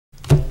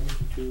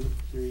2,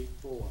 3,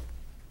 4.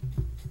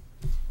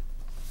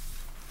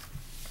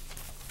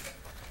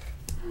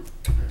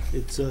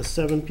 It's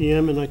 7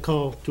 p.m. and I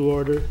call to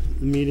order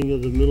the meeting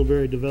of the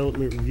Middlebury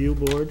Development Review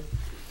Board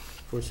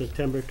for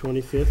September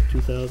 25th,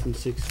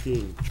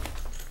 2016.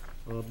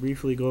 I'll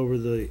briefly go over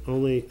the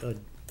only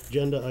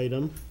agenda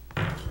item.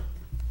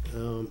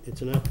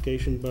 It's an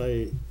application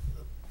by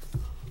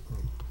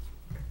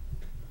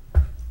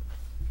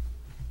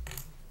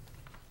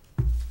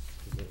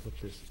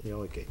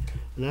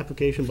an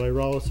application by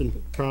Rollison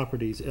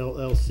Properties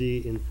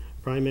LLC and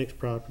Primex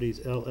Properties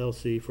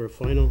LLC for a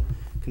final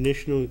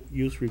conditional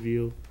use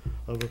review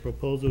of a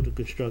proposal to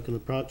construct an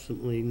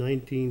approximately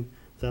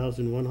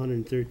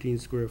 19,113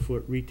 square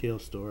foot retail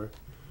store.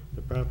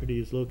 The property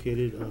is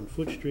located on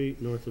Foot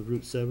Street, north of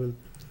Route 7,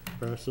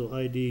 parcel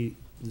ID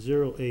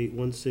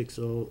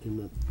 08160 in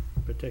the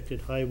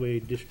Protected Highway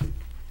District,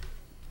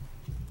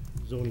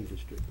 zoning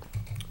district.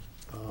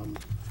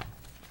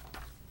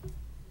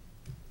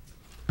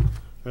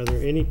 Are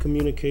there any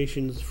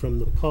communications from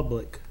the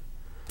public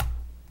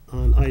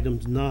on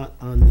items not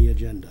on the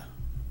agenda?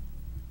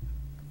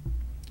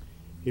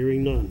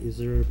 Hearing none. Is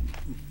there a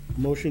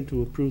motion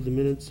to approve the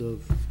minutes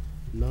of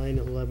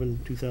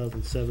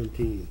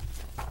 9/11/2017?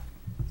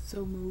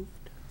 So moved.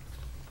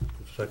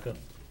 Second.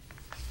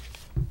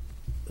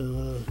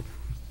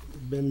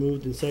 Been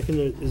moved and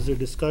seconded. Is there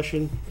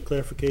discussion,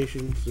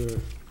 clarifications, or?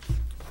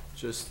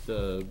 Just,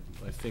 I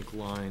think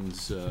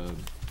lines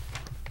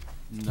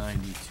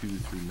 92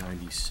 through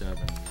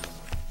 97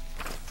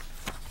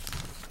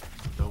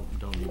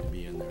 don't need to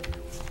be in there.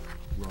 They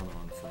were run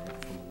on from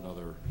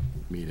another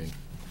meeting.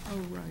 Oh,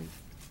 right.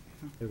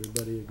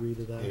 Everybody agree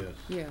to that? Yes.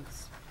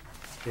 Yes.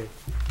 Okay.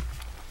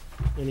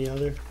 Any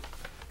other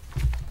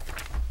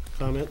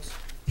comments,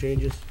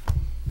 changes?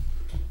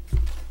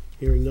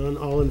 Hearing none.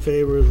 All in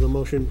favor of the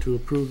motion to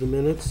approve the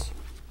minutes,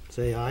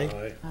 say aye.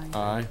 Aye.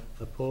 Aye.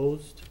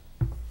 Opposed?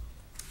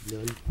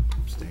 None.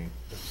 Abstain.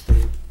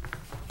 Abstain.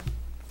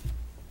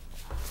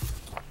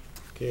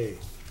 Okay.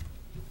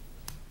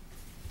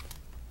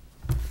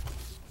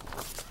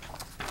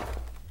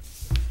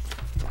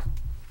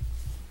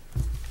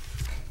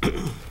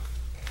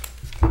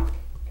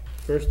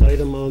 First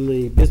item on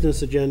the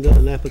business agenda,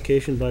 an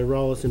application by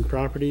Rollison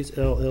Properties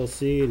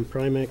LLC and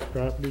Primex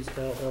Properties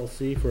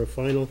LLC for a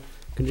final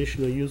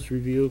conditional use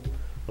review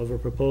of a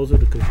proposal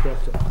to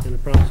construct an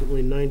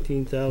approximately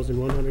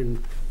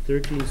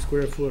 19,113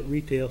 square foot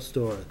retail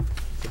store.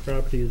 The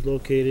property is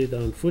located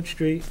on Foot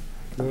Street,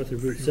 north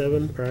of Route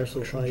 7,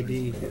 parcel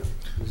ID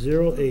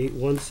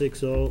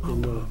 08160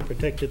 in the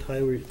Protected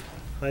Highway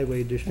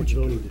District,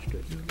 zoning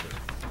district.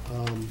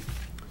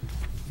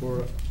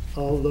 For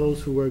all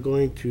those who are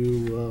going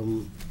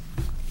to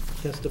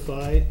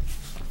testify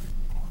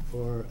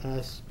or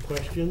ask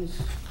questions,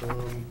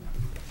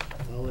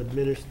 I'll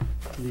administer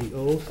the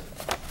oath,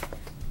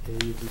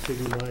 and you can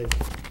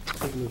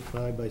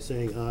signify by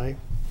saying aye.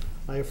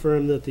 I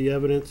affirm that the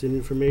evidence and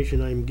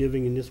information I am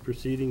giving in this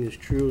proceeding is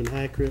true and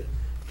accurate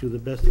to the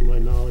best of my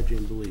knowledge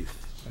and belief.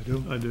 I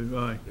do. I do.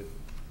 Aye.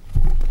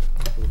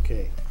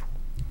 Okay.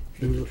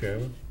 Mr.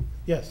 Chairman?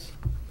 Yes.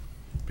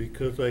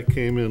 Because I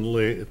came in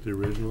late at the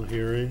original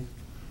hearing,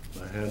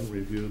 I hadn't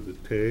reviewed the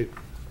tape,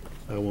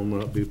 I will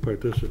not be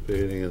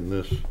participating in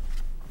this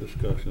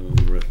discussion on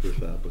the rest of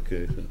this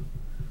application.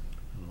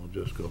 I'll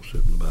just go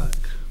sit in the back.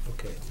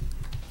 Okay.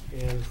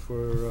 And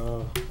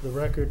for the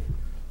record,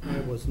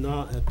 I was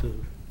not at the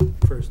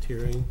first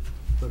hearing,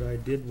 but I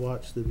did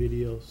watch the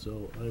video,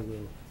 so I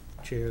will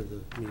chair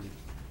the meeting.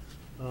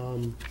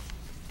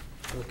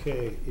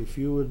 Okay, if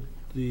you would,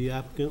 the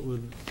applicant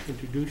would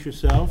introduce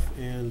yourself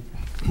and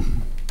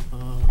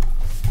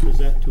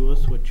present to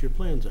us what your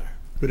plans are.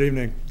 Good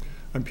evening.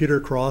 I'm Peter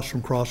Cross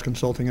from Cross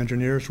Consulting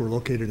Engineers. We're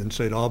located in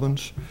St.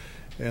 Albans.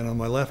 And on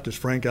my left is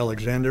Frank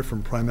Alexander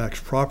from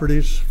Primex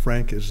Properties.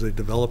 Frank is the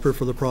developer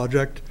for the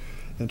project.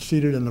 And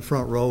seated in the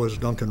front row is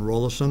Duncan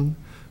Rollison,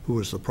 who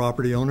is the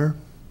property owner.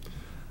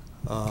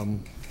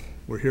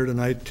 We're here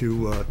tonight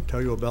to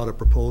tell you about a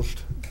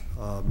proposed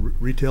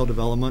retail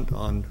development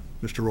on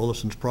Mr.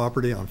 Rollison's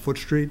property on Foot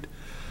Street.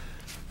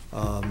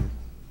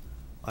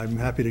 I'm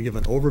happy to give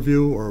an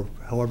overview or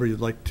however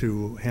you'd like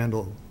to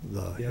handle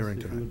the hearing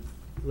tonight. Yes,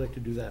 if you'd like to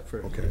do that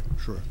first. Okay,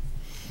 sure.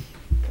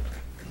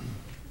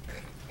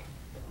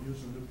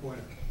 Use a new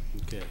pointer.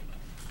 Okay.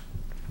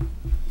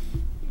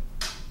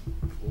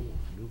 Oh,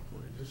 new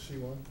point. Just see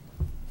one?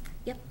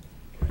 Yep.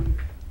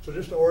 So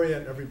just to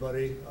orient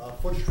everybody,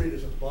 Foot Street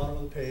is at the bottom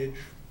of the page.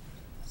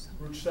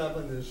 Route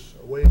 7 is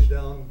a ways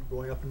down,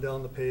 going up and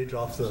down the page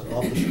off the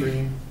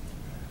screen.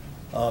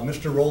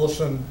 Mr.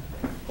 Rollison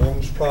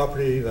owns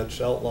property that's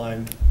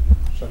outlined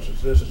such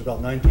as this. It's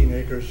about 19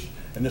 acres,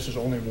 and this is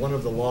only one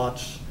of the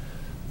lots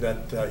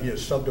that he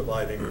is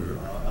subdividing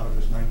out of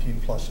his 19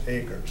 plus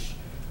acres.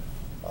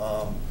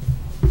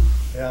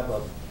 They have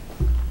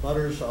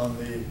butters on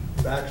the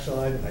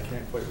backside, and I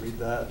can't quite read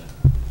that.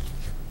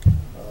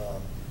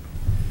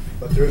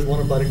 But there is one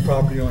abutting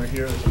property owner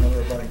here, there's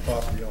another abutting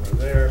property owner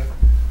there.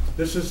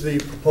 This is the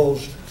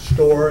proposed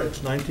store.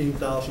 It's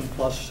 19,000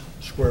 plus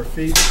square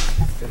feet.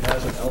 It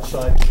has an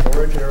outside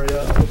storage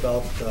area of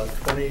about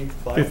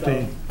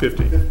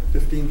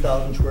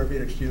 15,000 square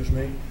feet, excuse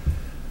me.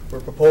 We're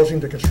proposing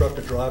to construct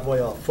a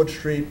driveway off Foot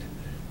Street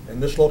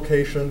in this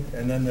location,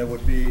 and then there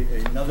would be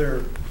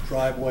another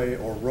driveway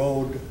or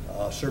road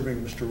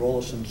serving Mr.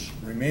 Rollison's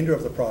remainder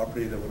of the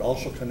property that would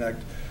also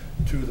connect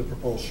to the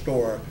proposed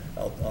store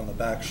out on the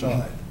back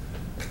side.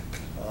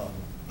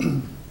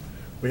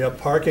 We have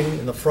parking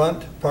in the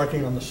front,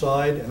 parking on the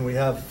side, and we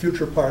have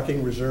future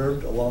parking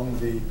reserved along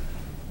the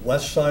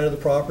west side of the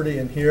property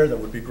in here. That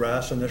would be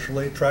grass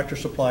initially. Tractor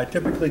Supply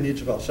typically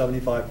needs about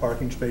 75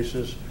 parking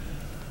spaces.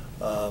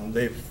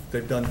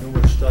 They've done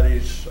numerous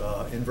studies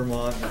in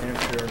Vermont, New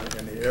Hampshire,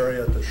 and the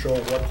area to show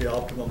what the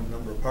optimum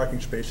number of parking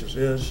spaces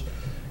is,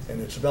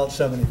 and it's about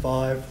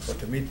 75. But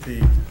to meet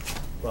the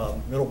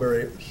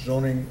Middlebury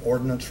zoning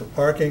ordinance for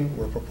parking,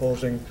 we're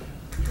proposing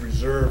to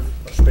reserve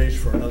a space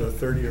for another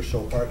 30 or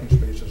so parking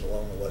spaces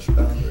along the west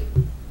boundary.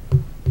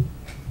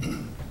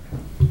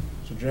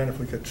 So Jen, if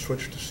we could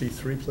switch to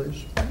C3,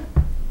 please.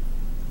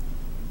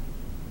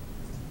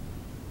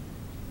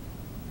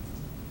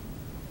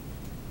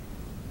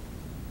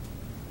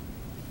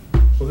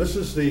 So this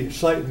is the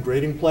site and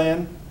grading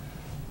plan.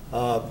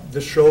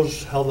 This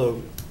shows how the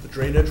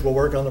drainage will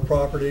work on the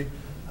property,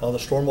 how the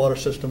stormwater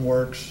system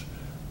works.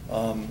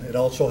 It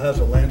also has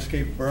a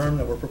landscape berm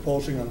that we're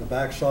proposing on the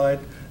backside.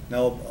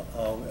 Now,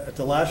 at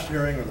the last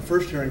hearing, or the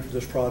first hearing for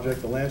this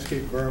project, the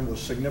landscape berm was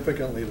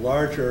significantly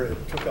larger.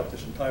 It took up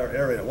this entire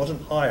area. It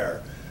wasn't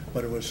higher,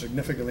 but it was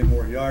significantly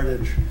more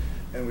yardage.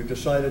 And we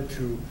decided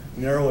to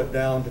narrow it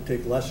down to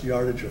take less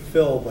yardage of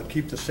fill, but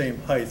keep the same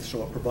height,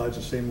 so it provides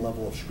the same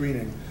level of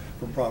screening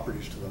from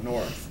properties to the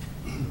north.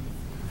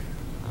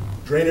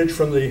 Drainage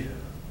from the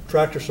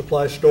Tractor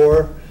Supply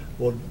store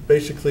will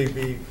basically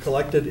be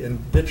collected in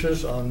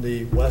ditches on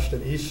the west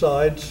and east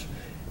sides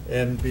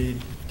and be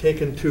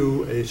taken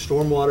to a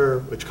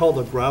stormwater, it's called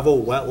a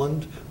gravel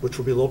wetland, which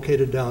will be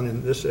located down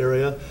in this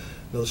area.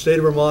 Now, the state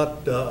of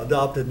Vermont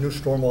adopted new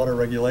stormwater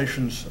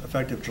regulations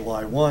effective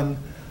July 1.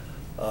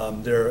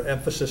 Their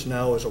emphasis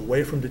now is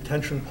away from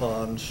detention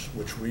ponds,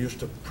 which we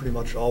used to pretty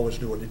much always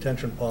do a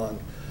detention pond.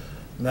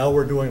 Now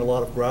we're doing a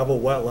lot of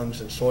gravel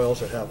wetlands in soils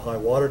that have high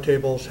water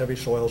tables, heavy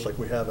soils like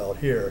we have out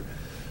here.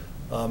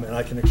 And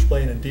I can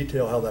explain in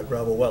detail how that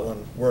gravel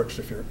wetland works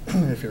if you're,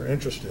 if you're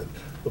interested.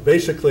 But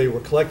basically,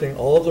 we're collecting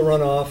all of the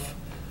runoff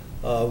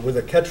with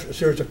a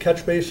series of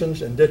catch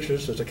basins and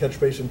ditches. There's a catch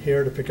basin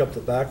here to pick up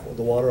the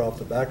water off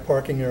the back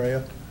parking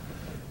area,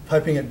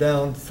 piping it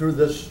down through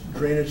this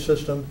drainage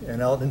system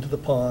and out into the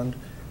pond.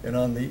 And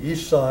on the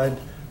east side,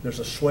 there's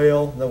a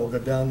swale that will go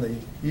down the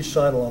east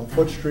side along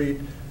Foot Street,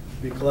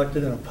 be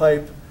collected in a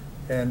pipe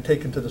and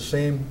taken to the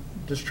same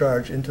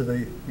discharge into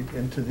the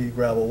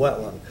gravel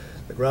wetland.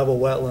 The gravel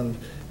wetland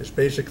is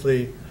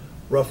basically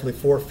roughly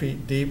 4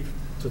 feet deep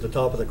to the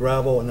top of the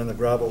gravel, and then the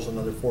gravel is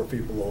another 4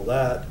 feet below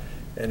that,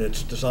 and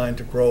it's designed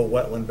to grow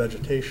wetland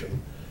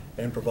vegetation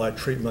and provide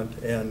treatment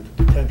and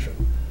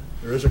detention.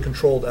 There is a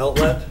controlled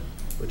outlet,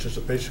 which is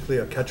basically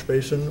a catch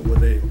basin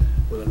with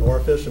an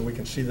orifice, and we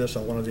can see this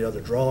on one of the other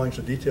drawings,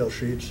 the detail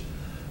sheets.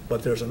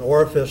 But there's an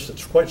orifice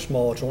that's quite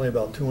small, it's only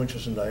about 2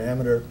 inches in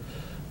diameter,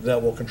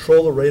 that will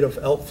control the rate of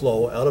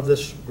outflow out of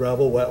this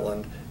gravel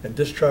wetland and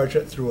discharge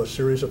it through a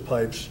series of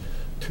pipes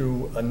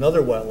to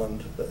another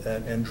wetland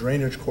and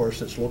drainage course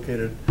that's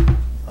located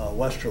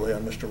westerly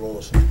on Mr.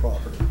 Rollison's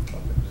property up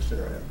in this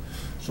area.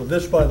 So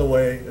this, by the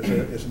way,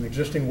 is an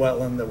existing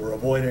wetland that we're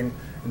avoiding,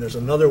 and there's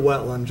another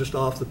wetland just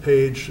off the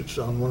page. It's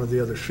on one of the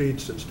other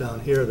sheets. It's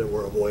down here that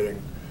we're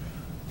avoiding.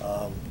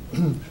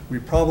 We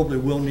probably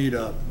will need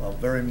a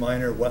very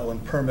minor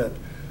wetland permit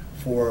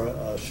for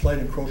a slight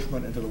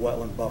encroachment into the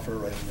wetland buffer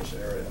right in this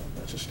area.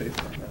 That's a state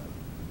permit.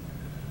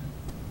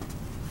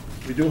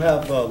 We do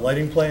have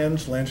lighting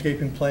plans,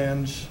 landscaping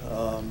plans.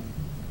 I'm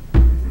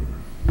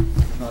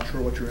not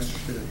sure what you're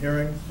interested in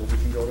hearing, but we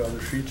can go to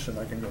other sheets and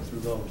I can go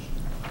through those.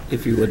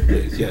 If you would,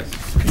 please, yes.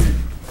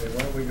 Okay,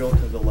 why don't we go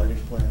to the lighting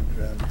plan,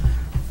 Jen?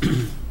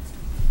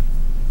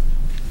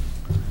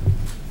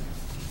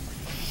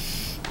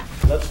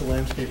 That's the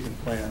landscaping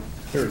plan.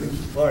 Here it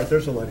is. All right,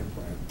 there's the lighting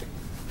plan.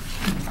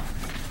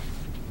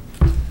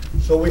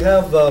 So we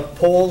have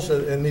poles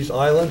in these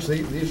islands.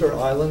 These are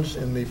islands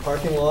in the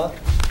parking lot.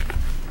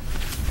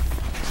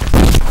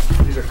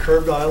 These are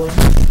curved islands.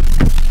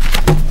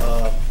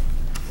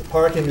 The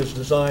parking is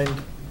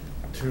designed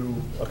to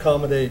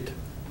accommodate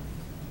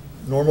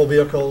normal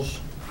vehicles,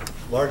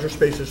 larger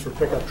spaces for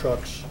pickup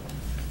trucks,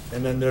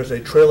 and then there's a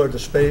trailer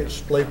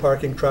display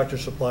parking. Tractor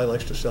Supply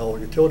likes to sell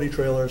utility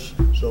trailers,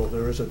 so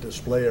there is a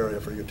display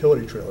area for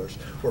utility trailers.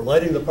 We're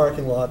lighting the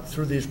parking lot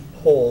through these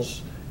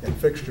poles and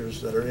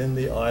fixtures that are in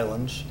the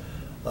islands.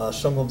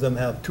 Some of them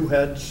have 2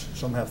 heads,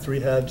 some have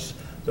 3 heads.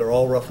 They're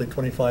all roughly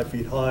 25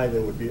 feet high.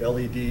 There would be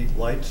LED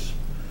lights.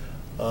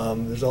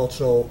 There's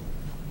also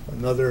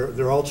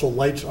there are also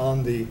lights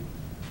on the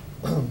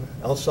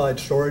outside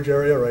storage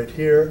area right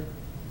here,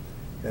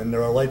 and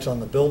there are lights on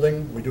the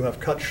building. We do have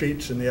cut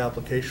sheets in the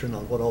application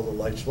on what all the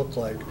lights look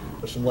like.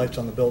 There's some lights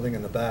on the building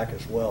in the back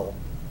as well.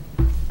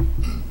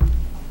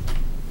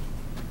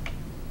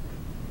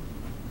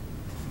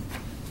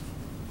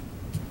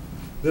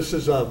 This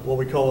is what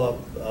we call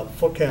a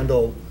foot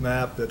candle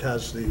map that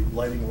has the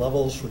lighting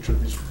levels, which are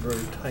these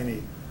very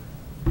tiny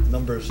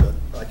numbers that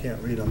I can't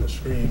read on the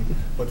screen,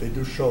 but they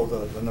do show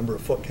the number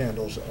of foot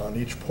candles on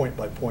each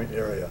point-by-point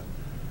area.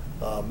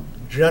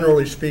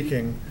 Generally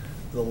speaking,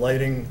 the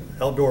lighting,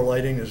 outdoor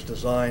lighting is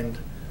designed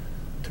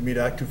to meet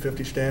Act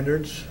 250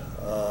 standards,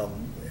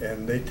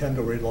 and they tend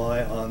to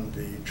rely on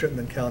the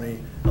Chittenden County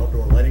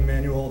Outdoor Lighting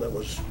Manual that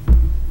was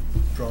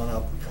drawn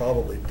up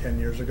probably 10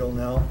 years ago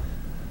now.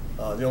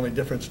 The only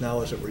difference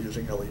now is that we're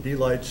using LED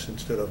lights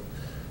instead of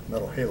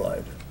metal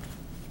halide.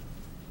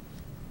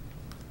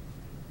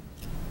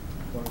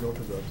 Want to go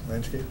to the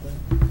landscape plan?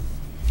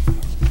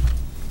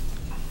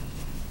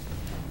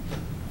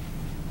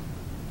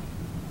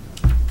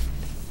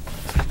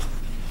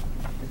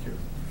 Thank you.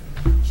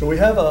 So we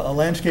have a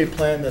landscape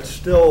plan that's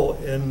still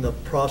in the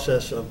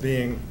process of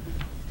being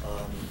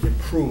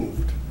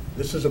improved.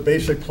 This is a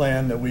basic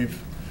plan that we've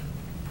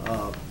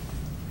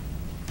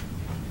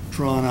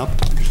drawn up.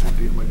 I just have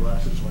to get my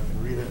glasses so I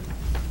can read it.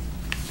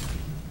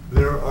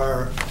 There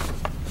are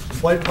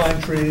some white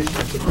pine trees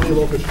and some pretty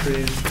locust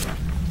trees.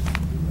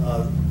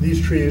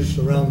 These trees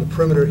around the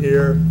perimeter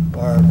here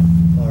are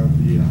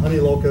the honey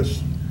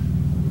locust.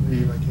 I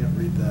can't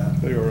read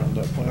that. They were on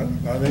that plan.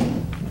 Are they?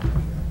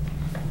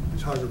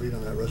 It's hard to read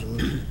on that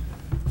resolution.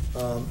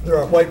 There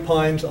are white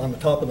pines on the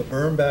top of the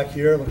berm back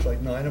here, looks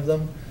like 9 of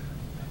them.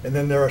 And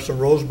then there are some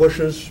rose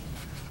bushes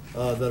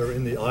that are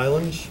in the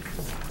islands.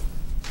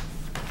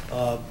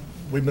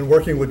 We've been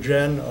working with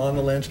Jen on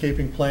the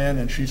landscaping plan,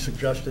 and she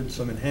suggested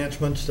some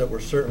enhancements that we're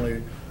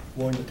certainly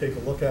willing to take a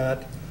look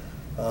at.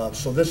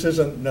 So this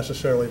isn't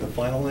necessarily the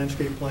final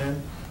landscape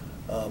plan,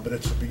 but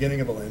it's the beginning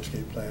of a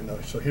landscape plan.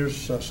 So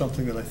here's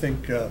something that I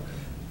think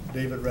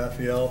David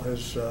Raphael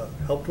has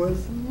helped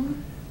with.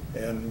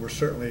 And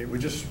we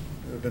just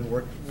have been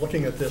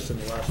looking at this in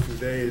the last few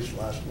days,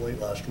 late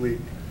last week.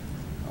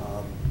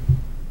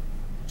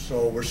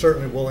 So we're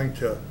certainly willing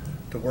to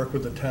work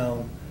with the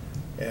town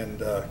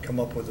and come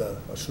up with a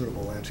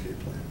suitable landscape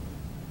plan.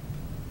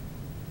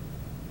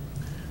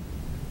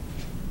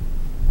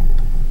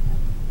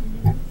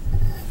 Okay.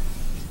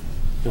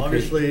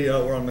 Obviously,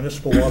 we're on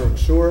municipal water and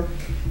sewer.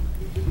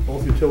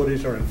 Both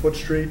utilities are in Foot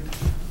Street.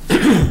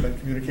 Been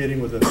communicating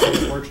with the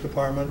Public Works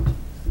Department.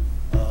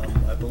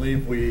 I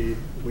believe we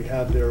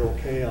have their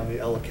okay on the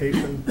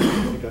allocation.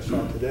 I think I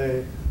saw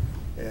today,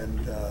 and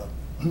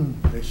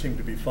they seem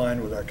to be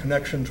fine with our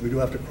connections. We do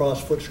have to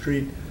cross Foot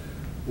Street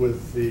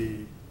with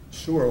the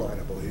sewer line,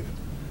 I believe,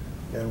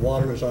 and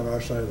water is on our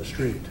side of the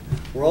street.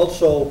 We're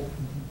also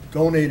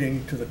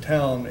donating to the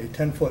town a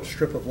 10-foot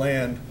strip of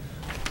land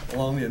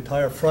along the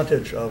entire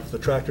frontage of the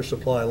Tractor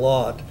Supply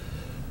lot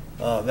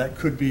that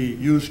could be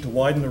used to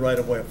widen the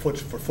right-of-way for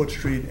Foot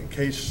Street in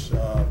case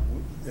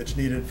it's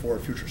needed for a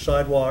future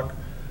sidewalk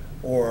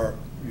or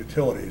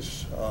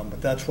utilities.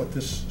 But that's what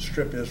this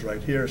strip is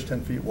right here. It's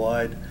 10 feet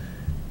wide,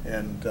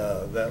 and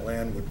that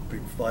land would be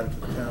provided to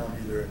the town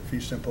either in fee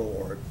simple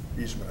or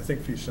easement. I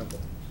think fee simple,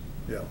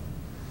 yeah.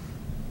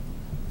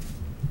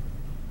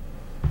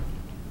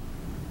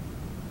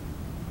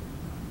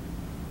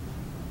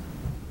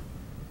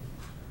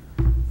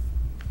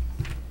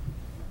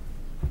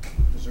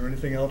 Is there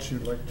anything else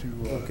you'd like to?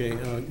 Okay,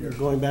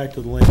 going back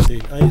to the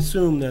landscape, I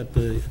assume that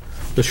the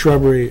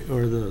shrubbery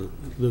or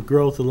the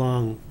growth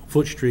along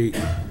Foot Street,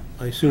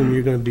 I assume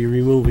you're going to be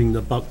removing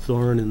the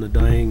buckthorn and the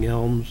dying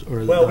elms,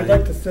 or the Well, we'd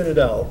like to thin it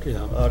out,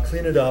 Yeah.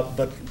 clean it up,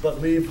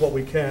 but leave what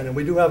we can. And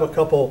we do have a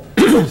couple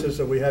places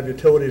that we have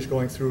utilities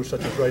going through,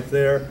 such as right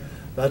there.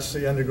 That's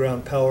the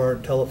underground power,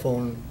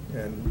 telephone,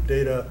 and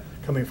data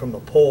coming from the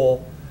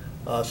pole.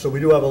 So we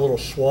do have a little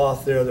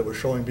swath there that we're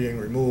showing being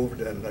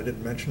removed, and I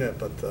didn't mention it,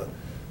 but the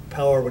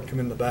power would come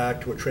in the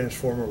back to a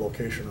transformer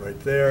location right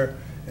there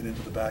and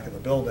into the back of the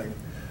building.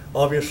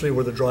 Obviously,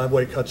 where the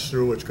driveway cuts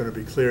through, it's going to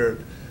be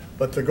cleared.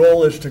 But the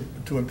goal is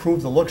to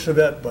improve the looks of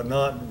it, but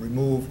not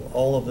remove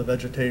all of the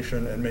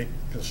vegetation and make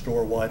the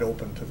store wide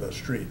open to the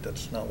street.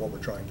 That's not what we're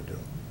trying to do.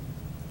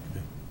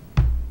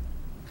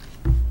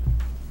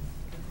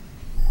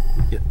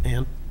 Yeah,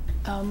 Ann?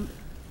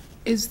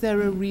 Is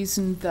there a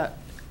reason that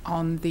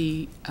on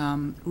the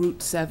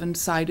Route 7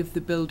 side of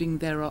the building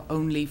there are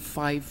only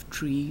 5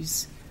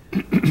 trees?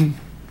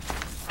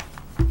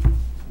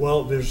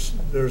 Well, these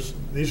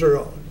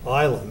are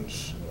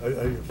islands.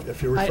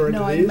 If you're referring to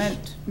No, these? I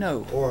meant,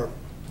 no. Or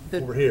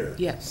over here?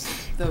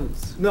 Yes,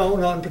 those. No,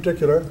 not in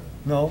particular.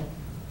 No,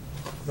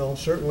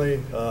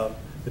 certainly,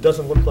 it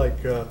doesn't look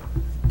like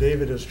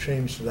David has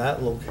changed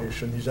that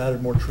location. He's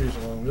added more trees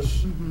along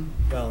this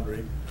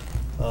boundary.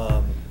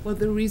 Well,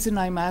 the reason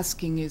I'm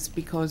asking is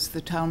because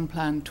the town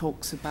plan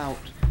talks about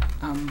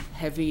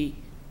heavy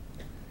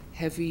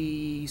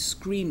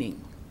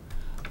screening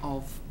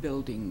of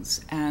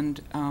buildings,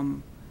 and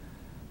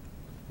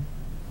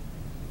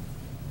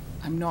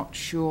I'm not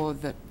sure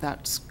that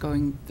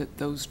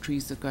those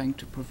trees are going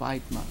to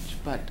provide much,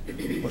 but.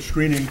 Well,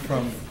 screening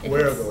from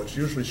where, though? It's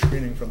usually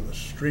screening from the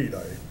street.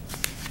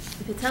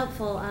 If it's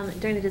helpful,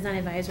 during the Design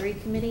Advisory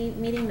Committee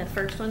meeting, the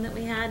first one that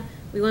we had,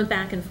 we went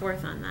back and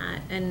forth on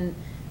that. And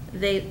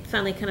they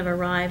finally kind of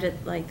arrived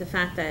at like the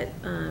fact that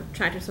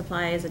Tractor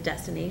Supply is a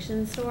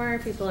destination store.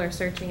 People are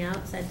searching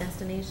out said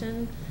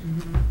destination.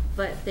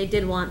 But they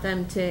did want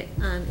them to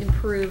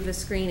improve the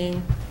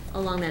screening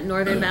along that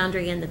northern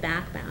boundary and the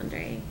back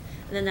boundary.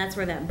 And then that's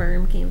where that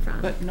berm came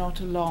from. But not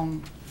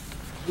along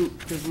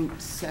the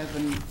Route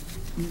 7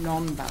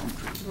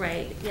 non-boundary.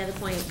 Right, yeah,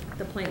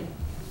 the point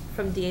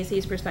from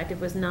DAC's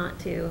perspective was not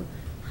to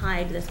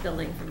hide this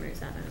building from Route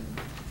 7.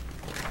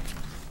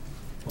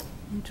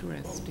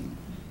 Interesting.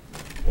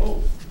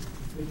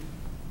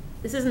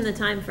 This isn't the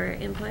time for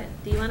input.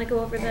 Do you want to go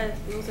over the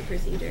rules of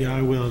procedure? Yeah,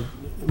 I will,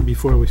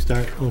 before we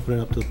start opening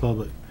up to the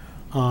public.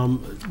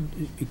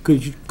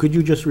 Could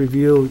you just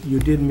review, you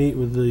did meet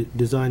with the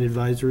Design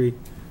Advisory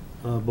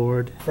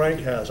Board?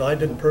 Frank has, I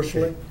didn't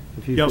personally.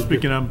 If you Yeah, could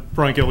speaking, I'm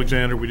Frank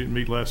Alexander. We didn't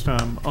meet last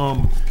time.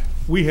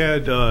 We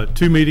had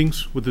 2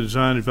 meetings with the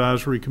Design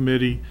Advisory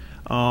Committee.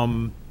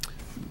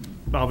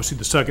 Obviously,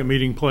 the second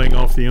meeting playing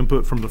off the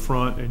input from the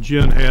front, and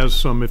Jen has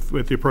some, if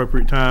at the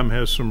appropriate time,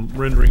 has some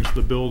renderings of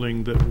the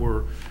building that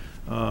were,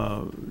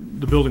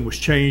 the building was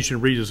changed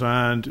and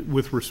redesigned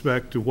with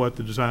respect to what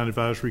the Design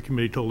Advisory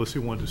Committee told us they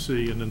wanted to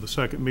see. And then the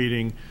second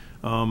meeting,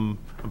 I'm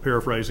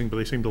paraphrasing, but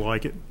they seemed to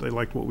like it. They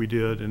liked what we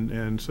did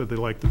and said they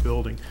liked the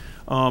building.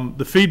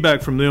 The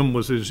feedback from them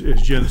was, as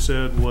Jen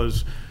said,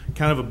 was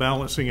kind of a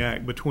balancing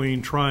act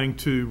between trying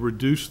to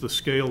reduce the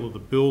scale of the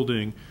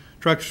building.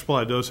 Tractor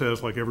Supply does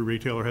has, like every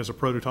retailer, has a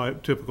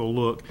prototypical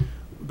look.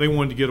 They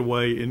wanted to get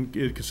away, and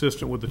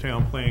consistent with the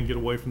town plan, get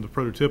away from the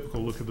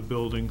prototypical look of the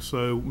building,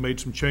 so made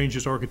some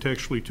changes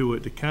architecturally to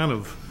it to kind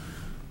of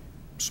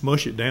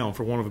smush it down,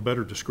 for want of a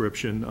better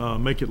description,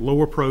 make it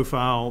lower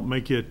profile,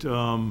 make it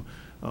a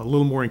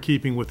little more in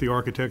keeping with the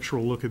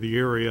architectural look of the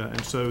area.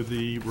 And so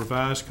the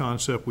revised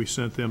concept we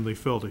sent them, they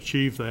felt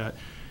achieved that.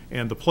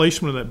 And the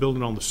placement of that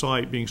building on the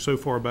site being so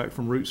far back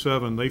from Route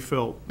 7, they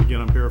felt, again,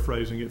 I'm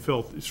paraphrasing, it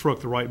struck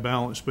the right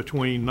balance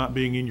between not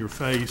being in your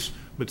face,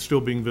 but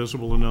still being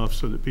visible enough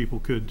so that people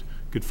could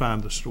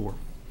find the store.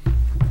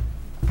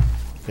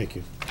 Thank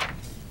you.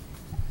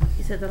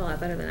 You said that a lot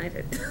better than I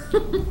did.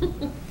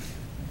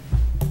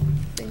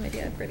 Same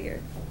idea,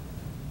 prettier.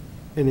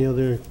 Any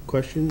other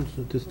questions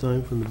at this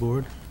time from the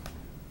board?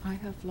 I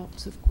have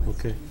lots of questions.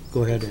 Okay,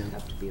 go ahead, Does it Ann.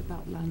 have to be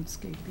about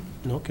landscaping?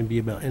 No, it can be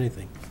about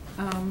anything.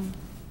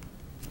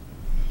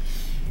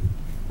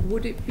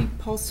 Would it be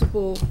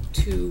possible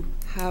to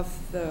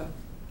have the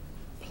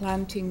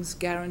plantings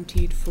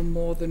guaranteed for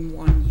more than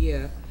 1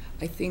 year?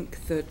 I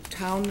think the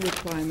town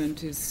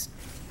requirement is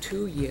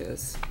 2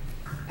 years,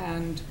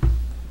 and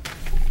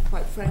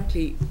quite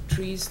frankly,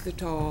 trees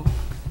that are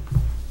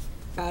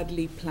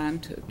badly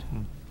planted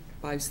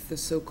by the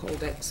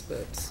so-called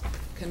experts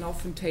can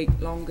often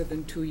take longer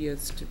than 2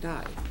 years to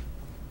die.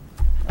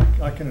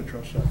 I can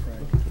address that,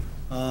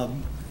 Frank.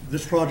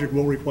 This project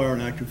will require an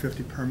Act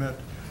 250 permit.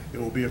 It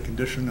will be a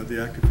condition of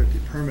the Act 250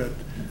 permit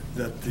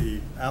that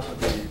the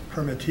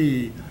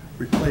permittee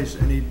replace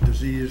any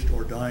diseased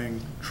or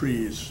dying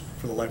trees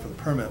for the life of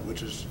the permit,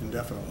 which is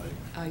indefinitely.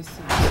 I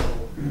see.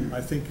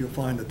 I think you'll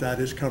find that that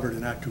is covered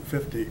in Act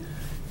 250.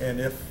 And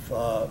if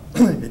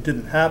it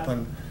didn't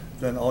happen,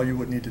 then all you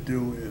would need to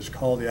do is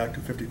call the Act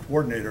 250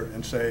 coordinator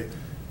and say,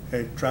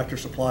 hey, Tractor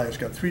Supply has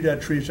got 3 dead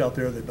trees out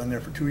there. They've been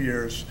there for 2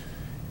 years,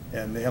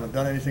 and they haven't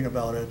done anything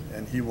about it,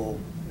 and he will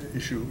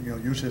issue,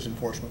 use his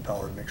enforcement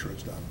power to make sure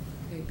it's done.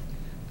 Okay.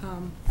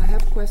 I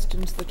have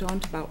questions that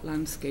aren't about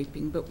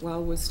landscaping, but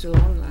while we're still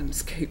on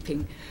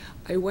landscaping,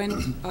 I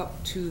went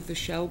up to the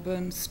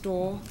Shelburne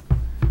store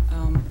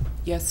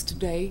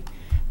yesterday,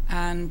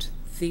 and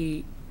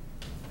the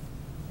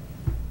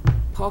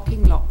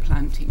parking lot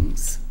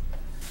plantings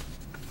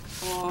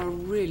are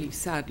really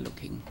sad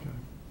looking.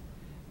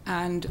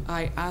 And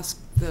I asked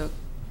the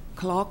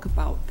clerk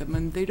about them,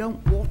 and they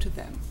don't water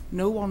them.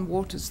 No one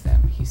waters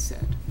them, he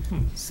said.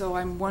 So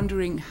I'm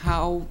wondering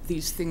how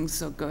these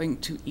things are going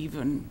to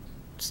even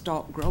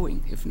start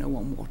growing if no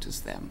one waters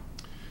them.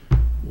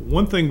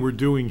 One thing we're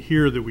doing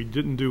here that we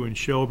didn't do in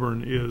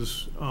Shelburne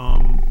is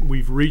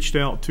we've reached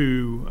out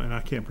to, and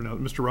I can't pronounce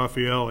it, Mr.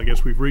 Raphael, I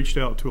guess we've reached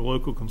out to a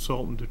local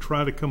consultant to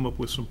try to come up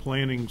with some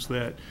plantings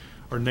that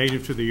are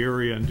native to the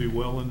area and do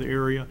well in the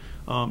area.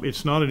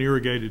 It's not an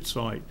irrigated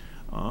site.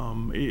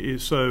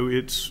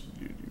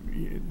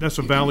 That's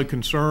a valid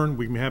concern.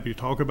 We'd be happy to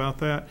talk about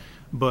that.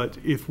 But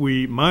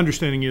my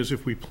understanding is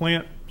if we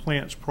plant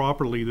plants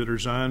properly that are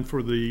designed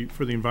for the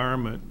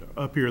environment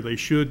up here, they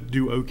should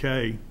do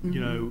okay,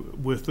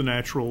 with the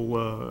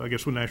natural, I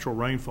guess with natural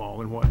rainfall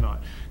and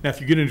whatnot. Now,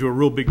 if you get into a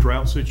real big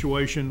drought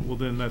situation, well,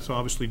 then that's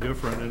obviously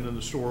different, and then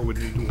the store would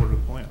need to water the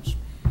plants.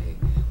 Okay.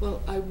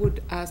 Well, I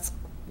would ask,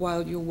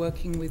 while you're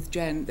working with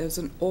Jen, there's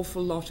an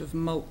awful lot of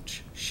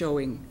mulch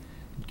showing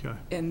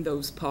in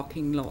those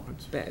parking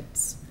lot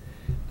beds.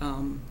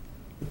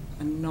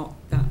 And not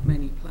that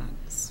many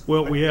plants.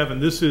 Well, we have,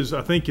 and this is,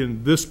 I think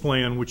in this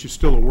plan, which is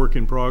still a work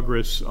in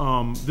progress,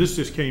 this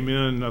just came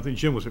in, I think,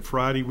 Jim, was it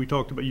Friday? We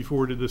talked about, you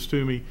forwarded this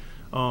to me.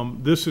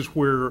 This is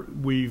where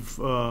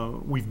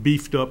we've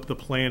beefed up the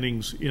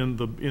plantings in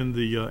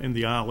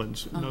the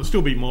islands. There'll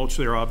still be mulch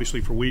there,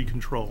 obviously, for weed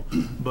control,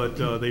 but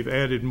they've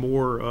added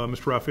more.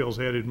 Mr. Raphael's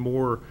added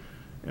more,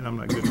 and I'm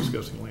not good at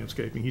discussing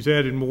landscaping. He's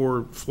added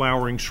more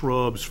flowering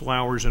shrubs,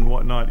 flowers, and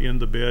whatnot in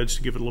the beds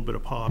to give it a little bit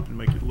of pop and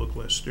make it look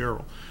less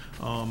sterile.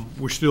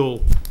 We're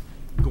still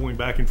going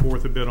back and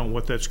forth a bit on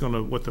what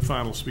the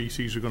final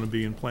species are going to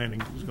be in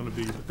planting is going to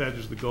be, but that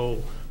is the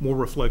goal, more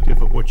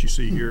reflective of what you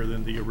see here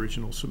than the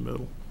original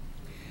submittal.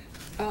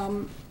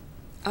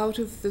 Out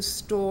of the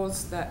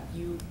stores that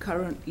you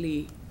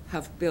currently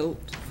have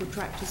built for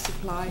Tractor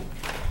Supply,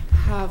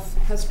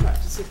 has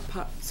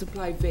Tractor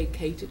Supply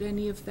vacated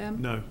any of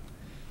them? No.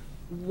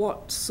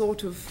 What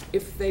sort of,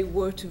 if they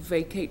were to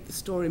vacate the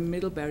store in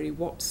Middlebury,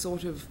 what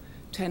sort of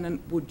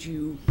tenant would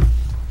you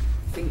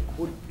think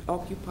would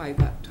occupy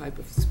that type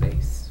of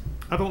space?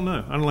 I don't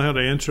know. I don't know how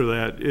to answer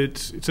that.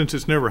 Since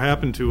it's never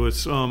happened to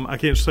us, I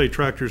can't say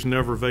Tractor's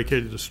never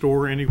vacated a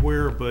store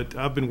anywhere, but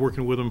I've been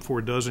working with them for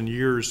a dozen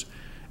years,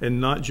 and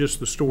not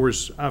just the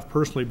stores I've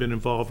personally been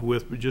involved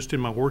with, but just in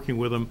my working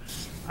with them,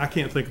 I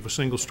can't think of a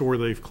single store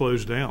they've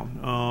closed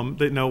down.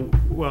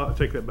 Well, I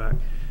take that back.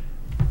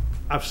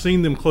 I've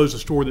seen them close a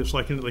store that's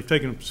like, they've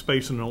taken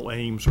space in old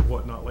Ames or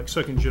whatnot, like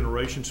second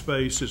generation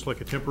space. It's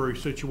like a temporary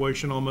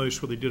situation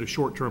almost, where they did a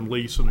short-term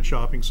lease in a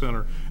shopping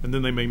center, and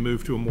then they may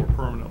move to a more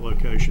permanent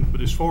location.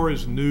 But as far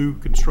as new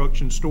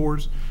construction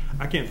stores,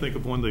 I can't think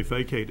of one they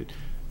vacated.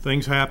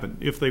 Things happen.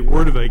 If they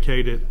were to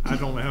vacate it, I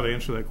don't know how to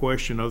answer that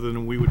question, other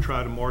than we would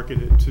try to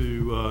market it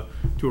to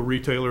a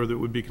retailer that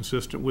would be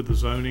consistent with the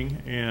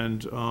zoning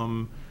and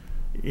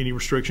any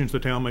restrictions the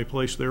town may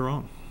place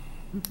thereon.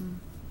 Mm-hmm.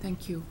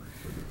 Thank you.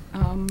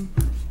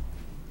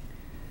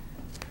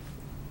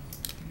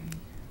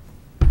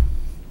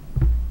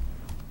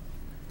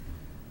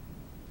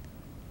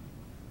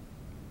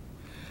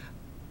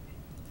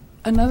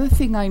 Another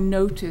thing I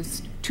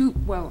noticed,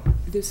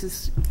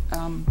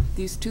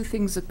 these two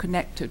things are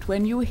connected.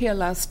 When you were here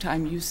last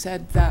time, you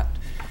said that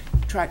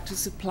Tractor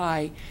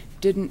Supply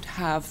didn't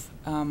have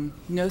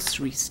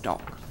nursery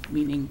stock,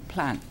 meaning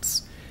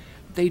plants.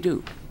 They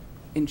do.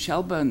 In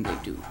Shelburne, they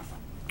do.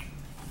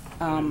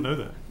 I didn't know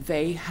that.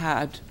 They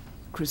had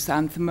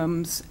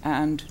chrysanthemums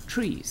and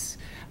trees.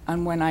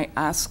 And when I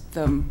asked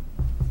them,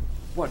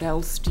 what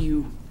else do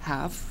you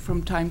have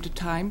from time to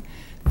time,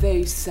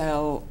 they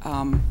sell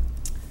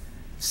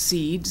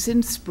seeds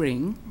in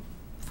spring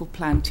for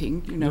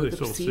planting,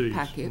 the seed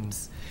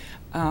packets.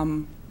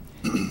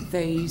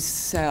 They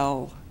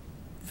sell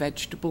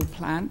vegetable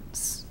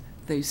plants.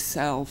 They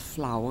sell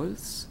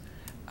flowers.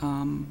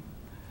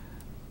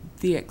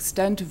 The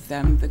extent of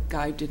them, the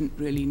guy didn't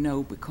really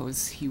know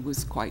because he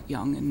was quite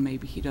young and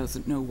maybe he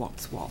doesn't know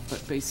what's what,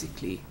 but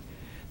basically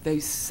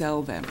they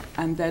sell them.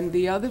 And then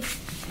the other,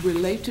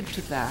 related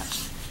to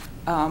that,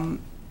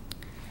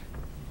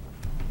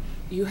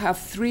 you have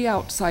 3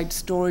 outside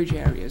storage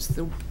areas.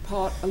 The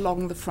part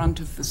along the front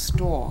of the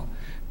store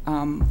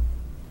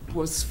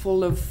was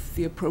full of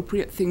the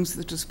appropriate things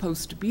that are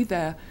supposed to be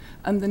there,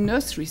 and the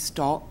nursery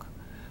stock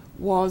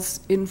was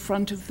in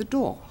front of the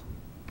door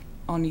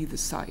on either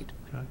side.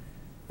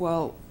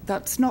 Well,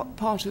 that's not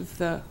part of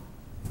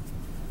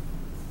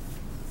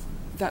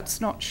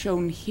that's not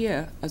shown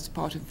here as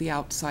part of the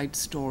outside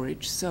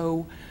storage.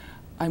 So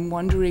I'm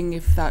wondering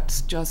if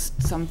that's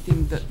just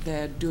something that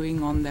they're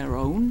doing on their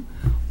own,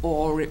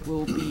 or it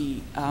will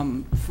be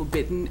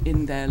forbidden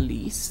in their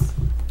lease.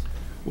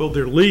 Well,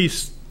 their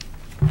lease,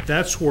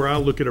 that's where I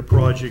look at a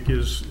project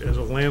as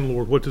a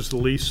landlord. What does the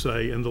lease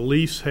say? And the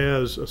lease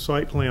has a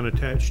site plan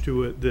attached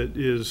to it that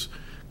is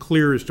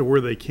clear as to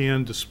where they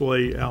can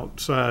display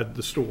outside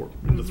the store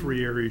in the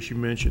 3 areas you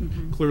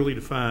mentioned, clearly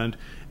defined.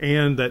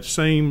 And that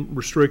same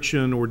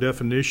restriction or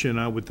definition,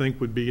 I would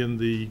think, would be in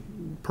the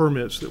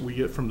permits that we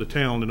get from the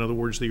town, in other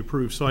words, the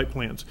approved site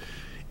plans.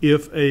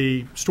 If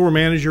a store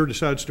manager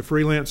decides to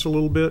freelance a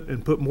little bit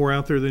and put more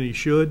out there than he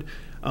should,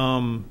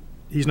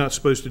 he's not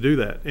supposed to do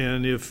that.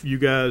 And if you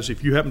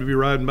happen to be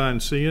riding by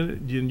and seeing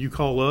it, then you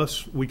call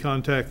us, we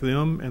contact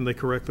them, and they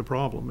correct the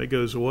problem. It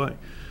goes away.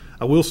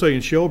 I will say in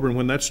Shelburne,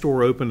 when that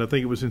store opened, I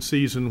think it was in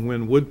season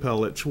when wood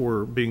pellets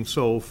were being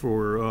sold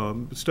for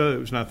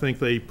stoves, and I think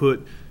they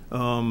put,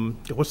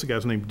 what's the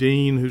guy's name,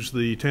 Dean, who's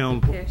the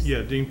town, Pierce.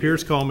 Yeah, Dean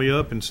Pierce called me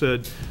up and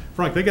said,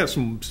 Frank, they got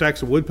some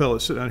stacks of wood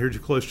pellets sitting out here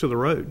close to the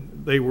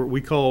road.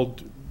 We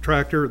called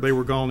Tractor, they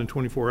were gone in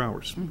 24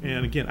 hours.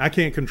 And again, I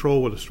can't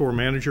control what a store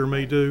manager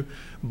may do,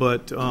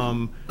 but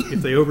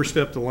if they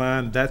overstep the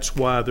line, that's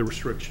why the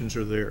restrictions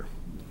are there.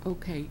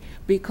 Okay,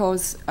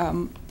 because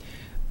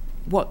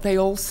what they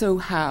also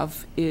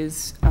have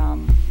is,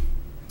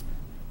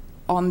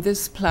 on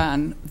this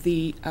plan,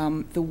 the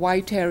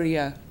white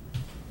area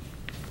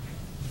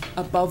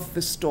above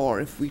the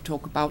store, if we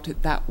talk about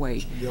it that way.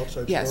 The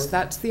outside yes, store?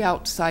 that's the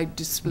outside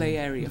display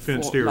area for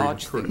Fenced area,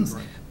 large correct, things.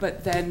 right.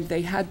 But then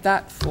they had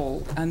that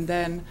full, and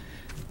then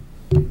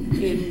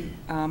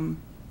in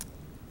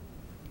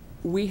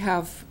we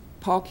have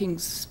parking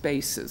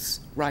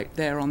spaces right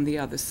there on the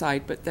other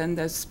side, but then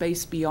there's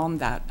space beyond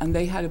that, and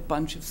they had a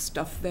bunch of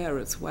stuff there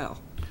as well.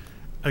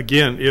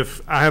 Again,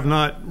 if I have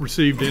not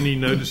received any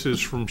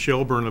notices from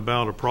Shelburne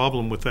about a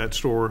problem with that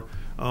store,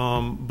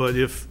 but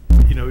if,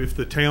 you know, if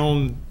the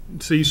town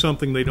sees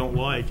something they don't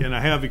like, and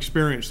I have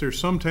experienced, there's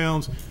some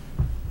towns,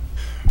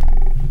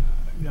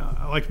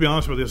 I like to be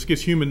honest with this,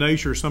 it's human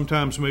nature.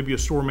 Sometimes maybe a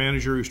store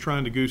manager who's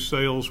trying to goose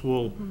sales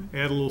will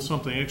add a little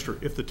something extra.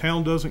 If the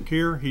town doesn't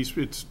care, he's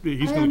going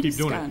to keep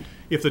doing it.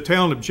 If the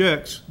town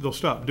objects, they'll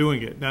stop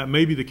doing it. Now, it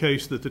may be the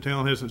case that the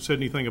town hasn't said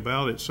anything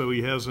about it, so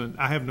he hasn't.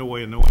 I have no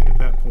way of knowing at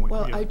that point.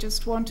 Well, Yeah. I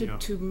just wanted Yeah.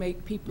 to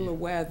make people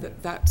aware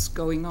that that's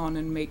going on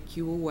and make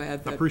you aware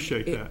that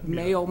appreciate it that,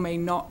 may yeah. or may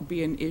not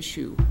be an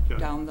issue Okay.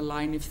 down the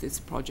line if this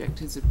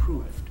project is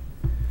approved.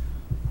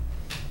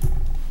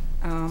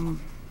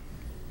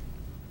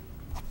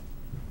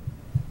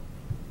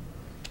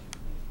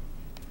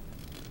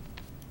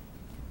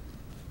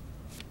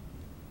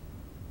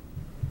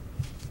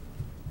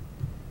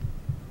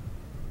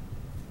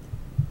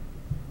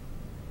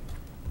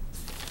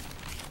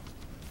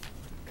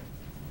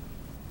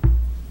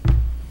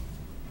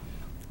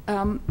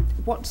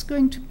 What's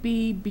going to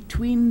be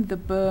between the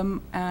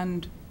berm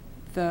and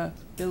the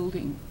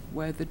building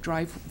where the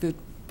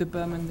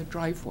berm and the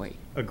driveway?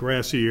 A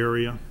grassy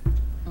area.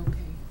 Okay.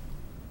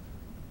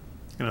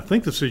 And I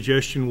think the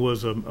suggestion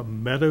was a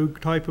meadow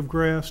type of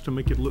grass to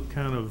make it look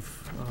kind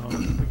of,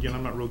 again,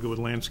 I'm not real good with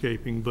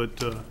landscaping,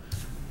 but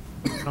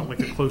not like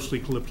a closely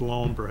clipped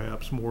lawn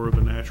perhaps, more of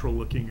a natural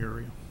looking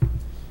area.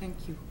 Thank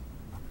you.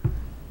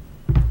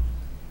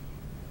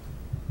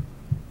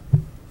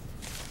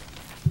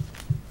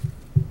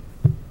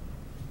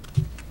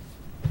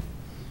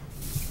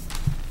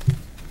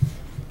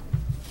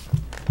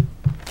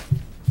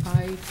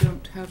 I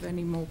don't have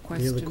any more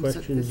Any other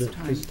questions questions at at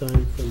this this time.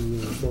 time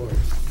from the board?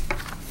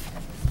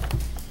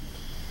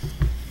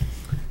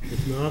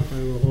 If not,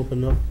 I will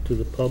open up to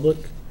the public.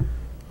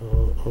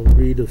 I'll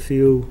read a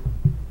few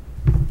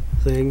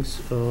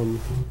things.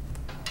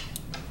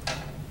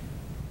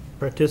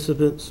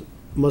 Participants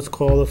must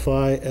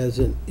qualify as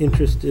an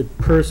interested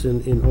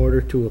person in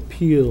order to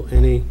appeal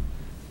any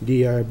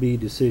DRB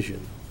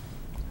decision,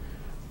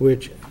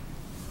 which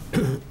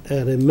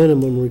at a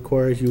minimum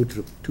requires you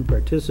to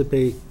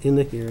participate in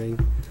the hearing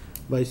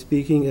by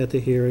speaking at the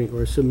hearing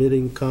or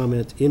submitting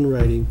comments in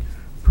writing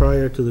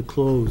prior to the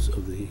close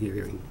of the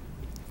hearing.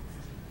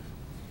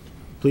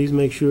 Please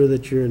make sure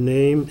that your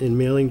name and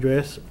mailing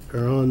address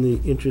are on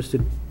the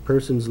interested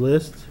persons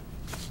list.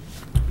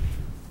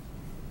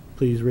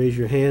 Please raise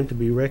your hand to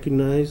be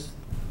recognized.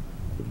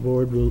 The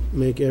board will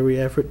make every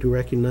effort to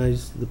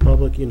recognize the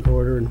public in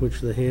order in which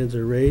the hands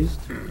are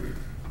raised.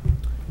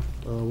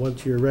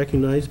 Once you're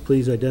recognized,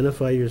 please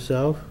identify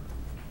yourself.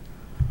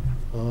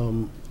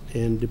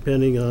 And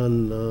depending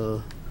on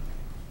the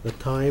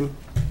time,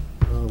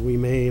 we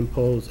may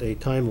impose a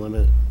time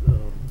limit.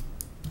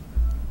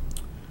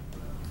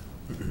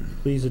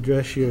 Please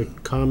address your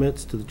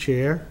comments to the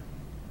chair.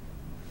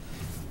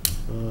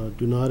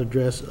 Do not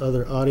address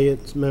other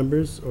audience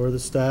members or the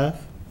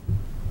staff.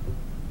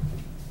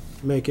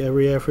 Make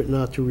every effort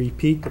not to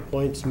repeat the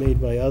points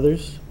made by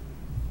others.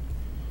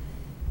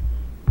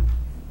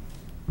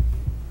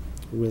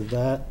 With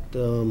that,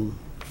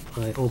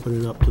 I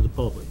open it up to the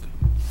public.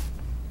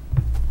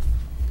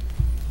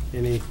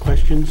 Any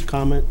questions,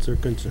 comments, or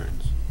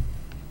concerns?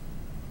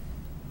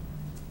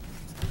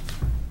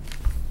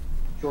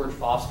 George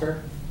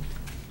Foster.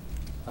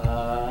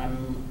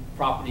 I'm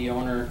property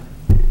owner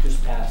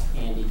just past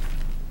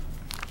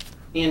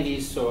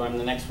Andy's, so I'm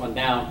the next one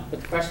down.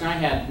 But the question I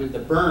had with the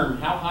berm,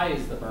 how high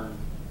is the berm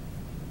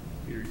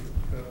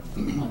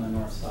on the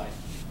north side?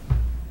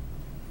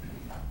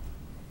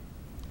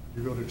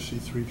 You go to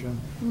C3,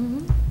 Jen?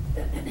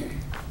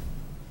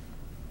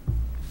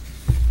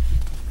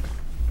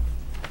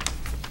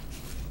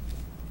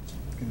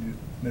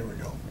 There we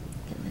go.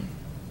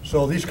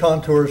 So these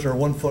contours are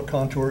 1 foot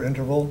contour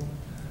interval.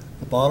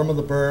 The bottom of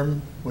the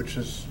berm, which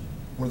is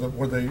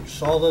where the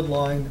solid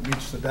line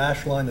meets the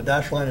dash line. The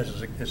dash line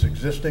is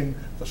existing.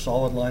 The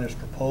solid line is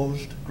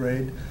proposed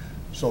grade.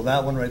 So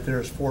that one right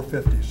there is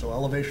 450. So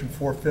elevation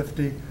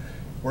 450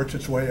 works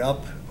its way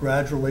up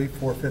gradually.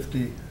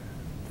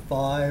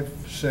 455,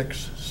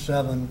 6,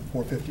 7,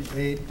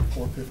 458,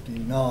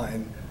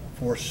 459,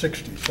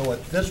 460. So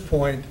at this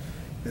point,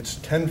 it's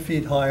 10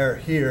 feet higher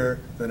here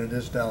than it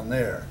is down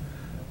there.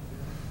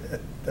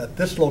 At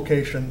this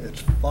location, it's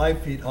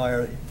 5 feet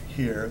higher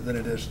here than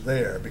it is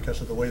there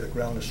because of the way the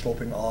ground is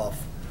sloping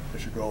off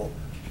as you go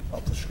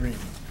up the screen.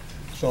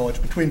 So it's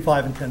between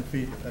 5 and 10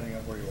 feet depending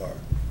on where you are.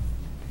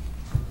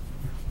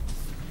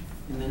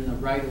 And then the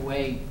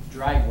right-of-way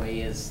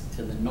driveway is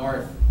to the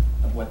north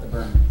of what the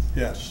berm is?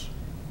 Yes,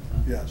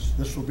 yes.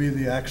 This will be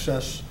the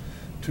access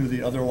to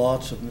the other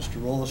lots of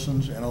Mr.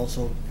 Rollison's and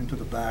also into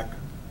the back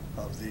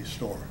of the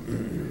store.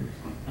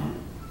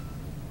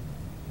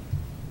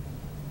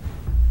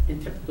 And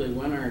typically,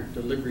 when are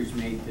deliveries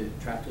made to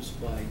Tractor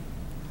Supply?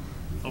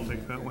 I'll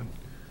take that one.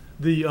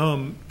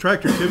 The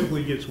tractor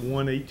typically gets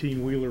one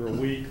 18-wheeler a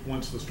week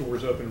once the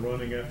store's up and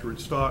running after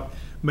it's stocked,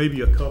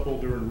 maybe a couple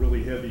during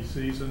really heavy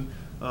season.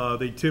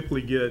 They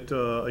typically get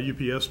a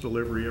UPS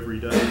delivery every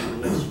day for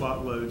little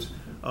spot loads.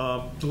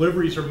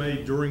 Deliveries are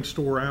made during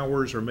store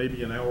hours or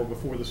maybe an hour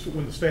before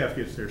when the staff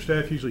gets there.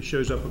 Staff usually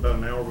shows up about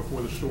an hour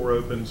before the store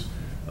opens,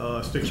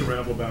 sticks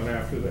around till about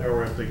the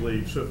hour after they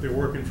leave. So if they're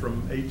working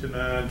from 8 to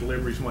 9,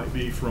 deliveries might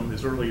be from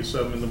as early as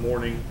 7 in the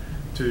morning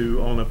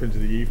to on up into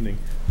the evening.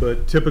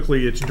 But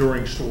typically it's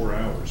during store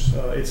hours.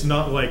 It's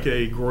not like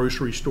a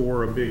grocery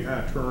store, a big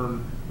high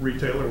turn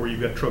retailer where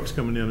you've got trucks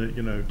coming in at 2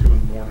 in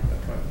the morning,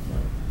 that kind of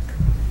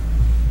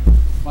thing.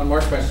 One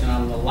more question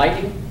on the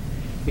lighting,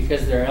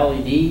 because they're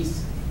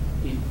LEDs.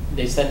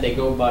 They said they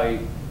go by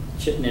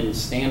Chittenden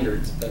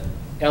standards, but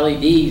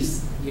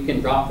LEDs, you can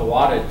drop the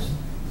wattage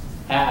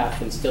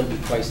half and still be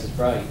twice as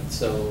bright.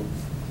 So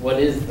what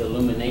is the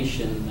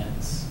illumination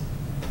that's...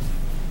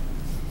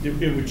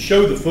 It would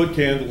show the foot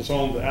candles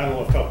on the, I don't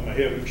know off the top of my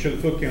head, it would show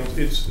the foot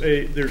candles.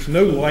 There's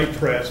no light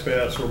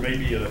trespass or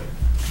maybe a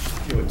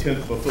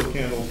tenth of a foot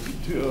candle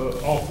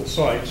off the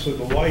site. So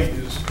the light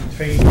is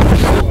contained in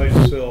the site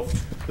itself.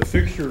 The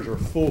fixtures are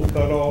full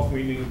cutoff,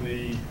 meaning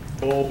the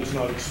bulb is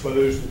not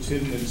exposed. It's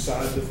hidden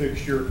inside the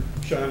fixture,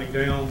 shining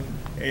down.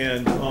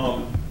 And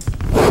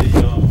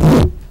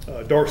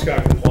the dark sky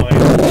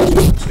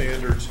compliant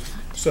standards.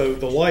 So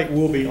the light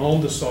will be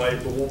on the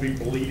site, but won't be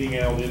bleeding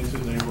out into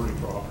neighboring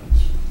properties.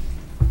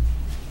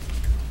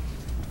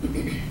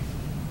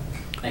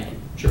 Thank you.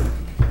 Sure.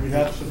 We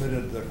have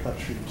submitted the cut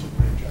sheets and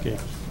name check Okay.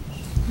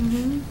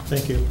 lists.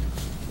 Thank you.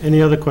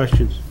 Any other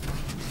questions?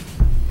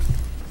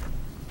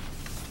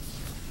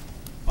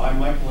 I'm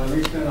Michael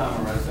Livingston.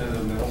 I'm a resident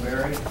of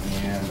Middlebury,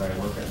 and I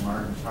work at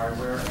Martin's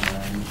Hardware, and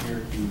I'm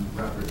here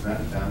to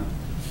represent them.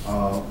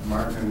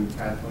 Martin and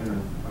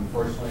Kathleen,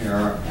 unfortunately,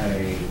 are at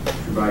a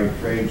True Value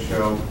trade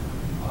show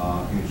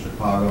in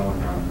Chicago,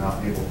 and are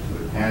not able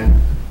to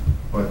attend,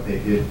 but they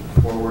did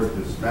forward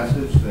this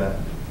message that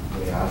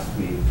they asked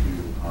me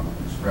to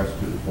express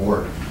to the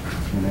board,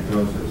 and it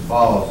goes as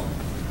follows.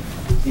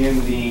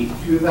 In the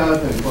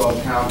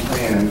 2012 town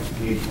plan,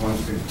 page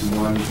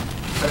 161,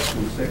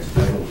 section 6,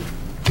 titled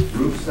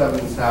Route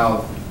 7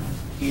 South,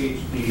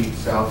 PhD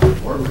South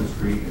of Ormond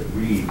Street, it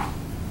reads,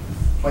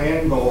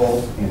 plan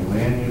goals and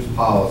land use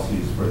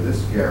policies for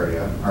this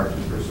area are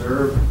to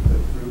preserve the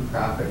through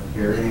traffic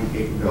carrying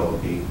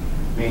capability,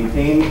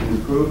 maintain and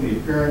improve the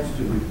appearance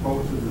to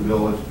repose of the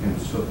village,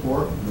 and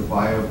support the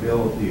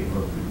viability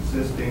of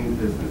existing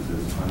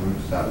businesses on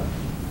Route 7.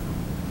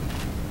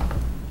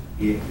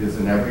 It is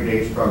an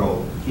everyday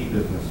struggle to keep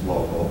business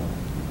local,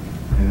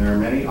 and there are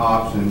many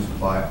options to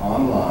buy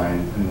online,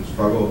 and the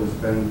struggle has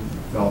been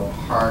felt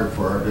hard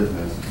for our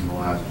business in the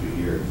last few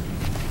years.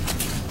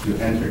 To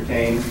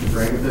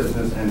bring a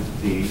business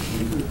entity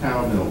into the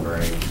town of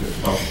Middlebury to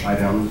sell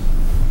items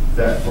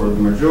that for the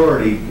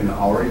majority can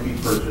already be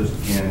purchased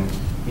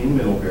in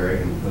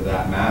Middlebury, and for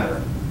that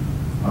matter,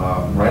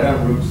 right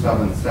on Route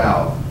 7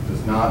 South,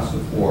 does not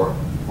support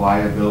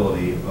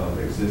viability of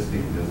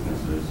existing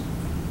businesses.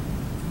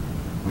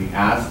 We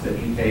ask that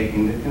you take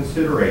into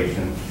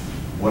consideration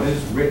what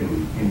is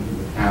written into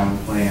the town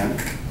plan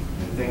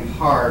and think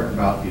hard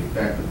about the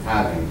effect of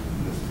having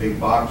this big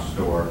box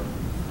store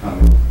come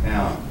into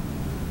town.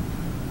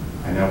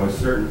 I know with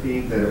certainty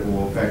that it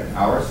will affect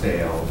our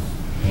sales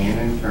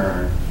and in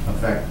turn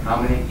affect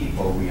how many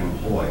people we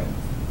employ.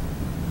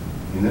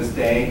 In this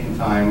day and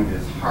time, it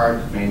is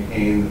hard to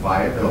maintain the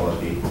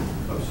viability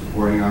of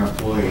supporting our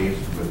employees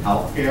with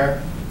health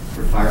care,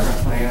 retirement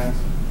plans,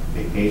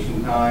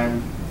 vacation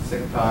time,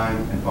 sick time,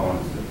 and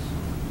bonuses.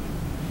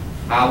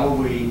 How will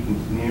we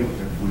continue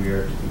if we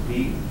are to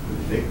compete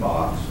with the big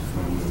box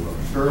when we will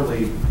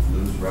surely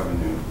lose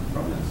revenue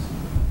from this?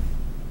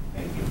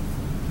 Thank you.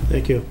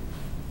 Thank you.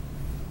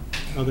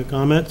 Other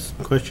comments,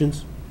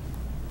 questions?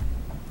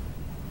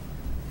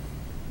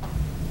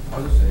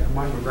 I'll just say, I'm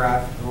Mike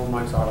McGrath, I own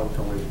Mike's Auto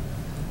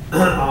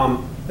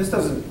Towing. This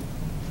doesn't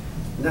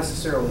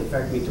necessarily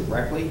affect me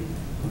directly.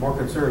 I'm more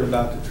concerned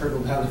about the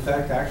trickle-down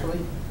effect, actually.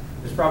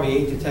 There's probably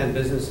 8 to 10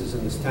 businesses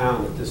in this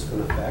town that this is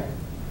going to affect.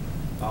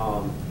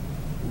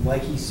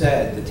 Like he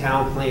said, the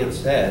town plan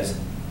says,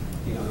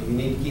 you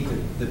need to keep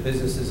the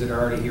businesses that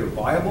are already here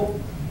viable.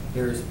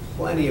 There's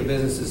plenty of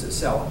businesses that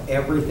sell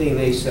everything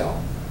they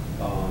sell.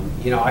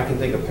 I can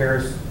think of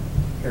Paris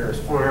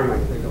Farm, I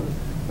can think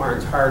of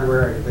Martin's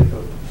Hardware, I can think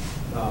of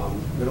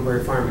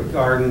Middlebury Farm and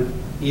Garden,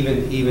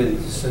 even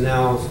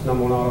Snell's,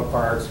 #1 Auto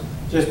Parts.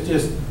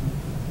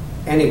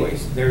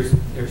 Anyways, there's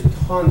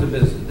tons of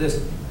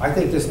business. I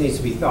think this needs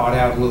to be thought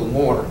out a little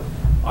more.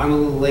 I'm a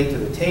little late to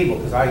the table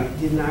because I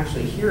didn't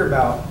actually hear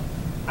about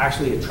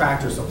a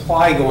Tractor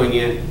Supply going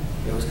in.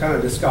 It was kind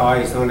of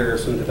disguised under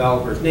some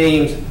developers'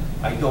 names.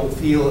 I don't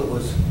feel it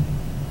was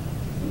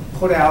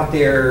put out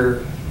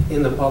there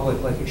in the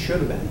public like it should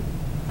have been.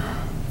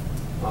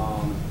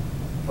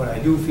 But I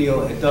do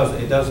feel it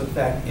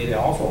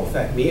also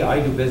affect me. I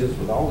do business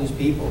with all these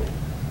people.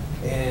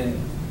 And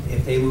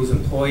if they lose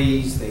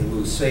employees, they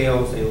lose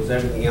sales, they lose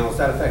everything else,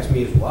 that affects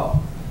me as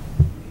well.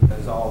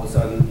 because all of a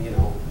sudden, you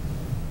know,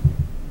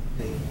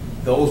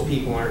 those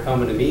people aren't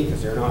coming to me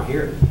because they're not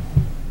here.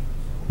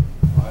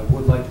 I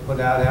would like to put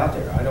that out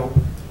there. I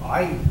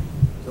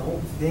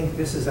don't think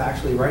this is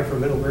actually right for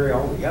Middlebury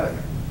altogether.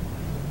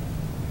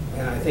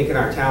 And I think in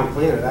our town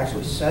plan, it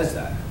actually says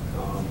that.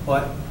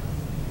 But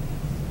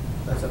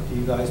that's up to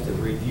you guys to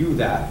review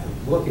that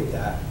and look at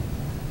that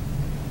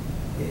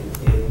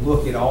and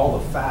look at all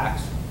the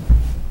facts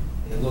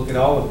and look at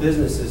all the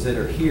businesses that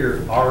are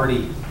here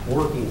already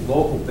working,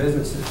 local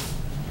businesses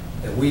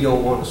that we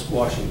don't want to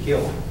squash and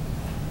kill.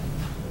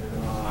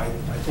 And,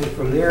 I think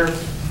from there,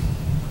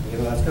 you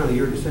know, that's kind of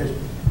your decision.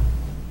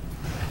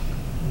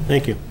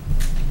 Thank you.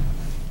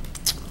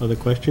 Other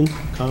questions,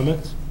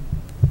 comments?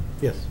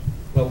 Yes.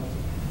 Well,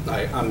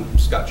 I'm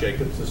Scott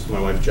Jacobs. This is my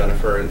wife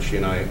Jennifer, and she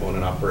and I own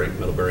and operate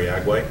Middlebury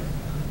Agway.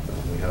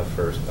 We have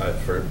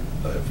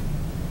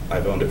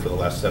I've owned it for the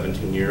last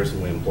 17 years,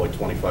 and we employ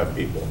 25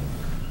 people.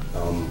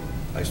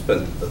 I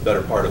spent the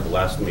better part of the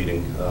last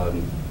meeting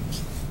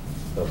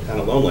kind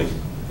of lonely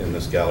in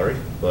this gallery,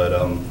 but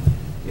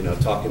you know,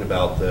 talking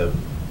about the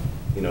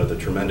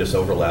tremendous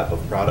overlap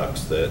of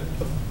products that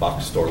a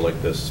box store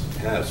like this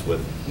has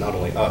with not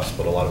only us,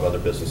 but a lot of other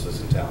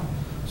businesses in town.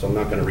 So I'm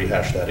not going to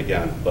rehash that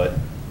again, but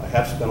I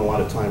have spent a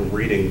lot of time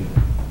reading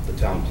the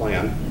town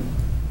plan,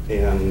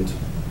 and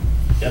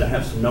I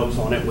have some notes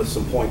on it with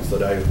some points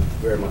that I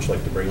very much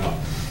like to bring up.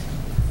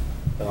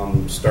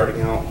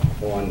 Starting out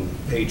on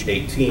page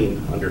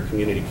 18 under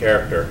community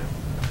character,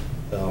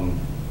 it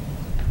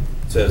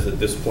says that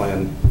this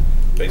plan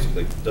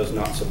basically does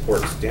not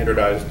support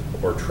standardized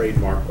or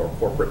trademark or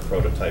corporate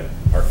prototype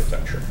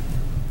architecture.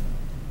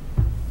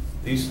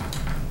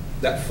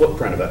 That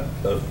footprint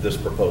of this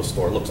proposed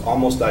store looks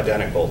almost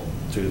identical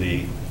to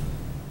the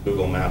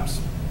Google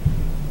Maps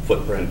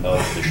footprint of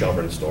the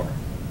Shelburne store.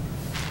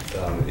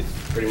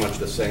 It's pretty much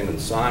the same in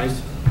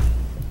size.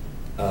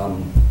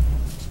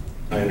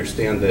 I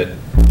understand that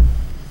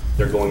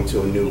they're going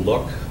to a new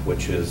look,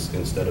 which is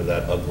instead of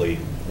that ugly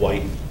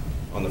white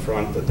on the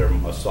front, that they're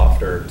a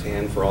softer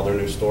tan for all their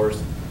new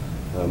stores.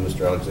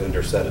 Mr.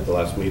 Alexander said at the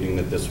last meeting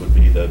that this would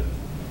be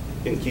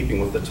in keeping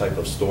with the type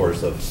of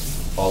stores of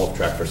all of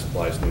Tractor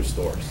Supply's new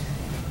stores.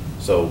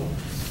 So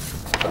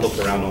I looked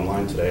around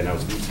online today, and I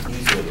was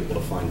easily able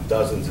to find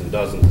dozens and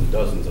dozens and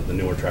dozens of the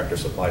newer Tractor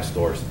Supply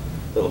stores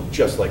that look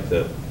just like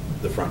the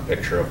front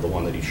picture of the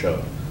one that he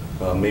showed.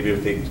 Maybe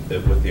with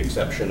the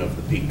exception of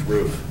the peaked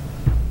roof,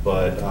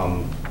 but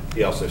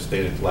he also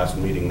stated at the last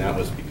meeting that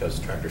was because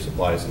Tractor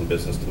Supply is in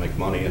business to make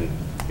money and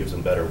gives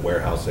them better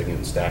warehousing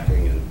and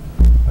stacking, and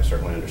I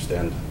certainly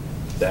understand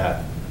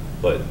that.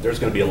 But there's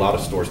going to be a lot of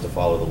stores to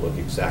follow that look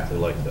exactly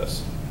like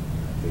this.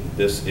 I mean,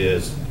 this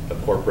is a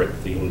corporate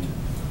themed,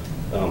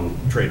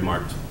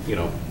 trademarked,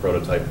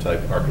 prototype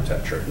type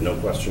architecture, no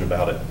question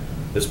about it.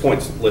 This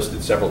point's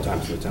listed several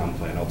times in the town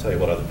plan. I'll tell you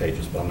what other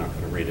pages, but I'm not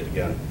going to read it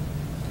again.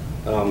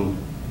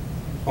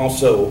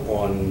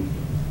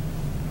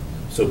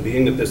 So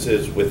being that this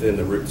is within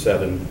the Route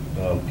 7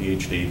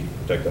 PHD,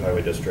 Protected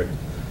Highway District,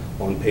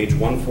 on page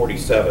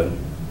 147,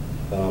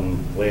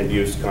 Land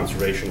Use,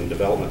 Conservation, and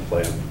Development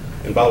Plan.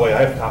 And by the way,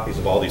 I have copies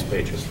of all these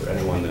pages for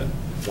anyone that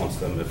wants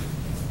them, if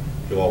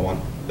you all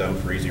want them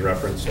for easy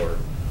reference or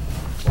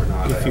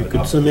not. If you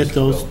could submit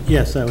those,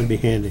 yes, that would be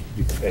handy.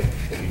 Okay.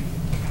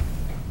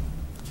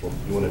 Well,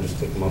 you want to just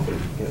take them up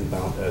and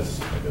bound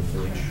as I go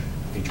through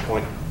each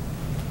point?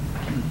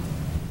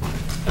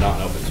 I don't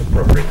know if it's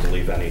appropriate to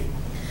leave any,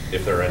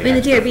 if there are any. I mean,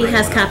 the extra DRB for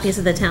has anyone copies else.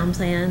 of the town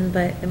plan,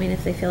 but I mean,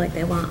 if they feel like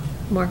they want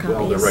more copies.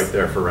 Well, they're right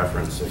there for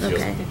reference. If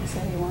Okay. Did you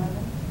say you wanted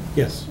them?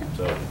 Yes.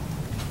 So,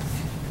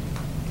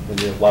 and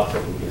you have lots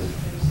of them here.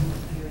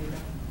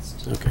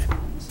 Okay.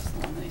 This is the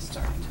one that he's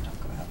starting to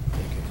talk about.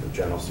 So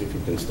Jen, I'll see if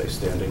you can stay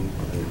standing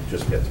and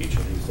just get to each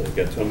of these,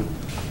 get to them.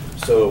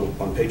 So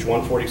on page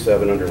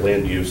 147, under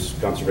Land Use,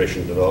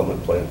 Conservation,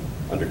 Development Plan,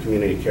 under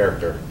Community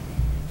Character,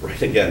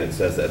 right again, it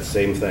says that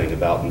same thing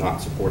about not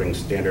supporting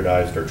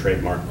standardized or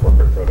trademark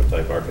corporate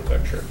prototype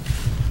architecture.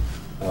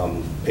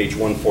 Page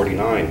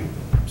 149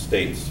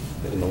 states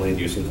that in the Land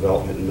Use and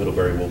Development in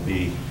Middlebury will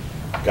be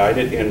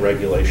guided and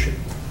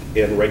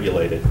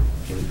regulated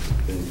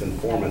in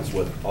conformance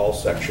with all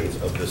sections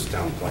of this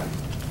town plan.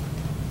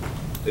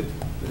 It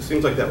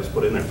seems like that was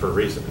put in there for a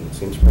reason, and it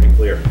seems pretty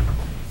clear.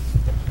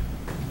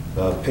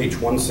 Page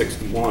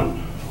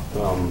 161,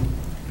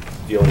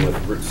 dealing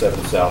with Route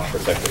 7 South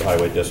Protected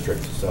Highway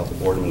District, south of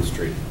Boardman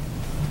Street.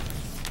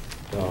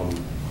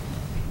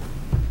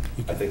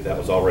 I think that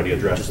was already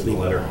addressed in the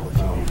letter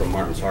from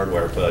Martin's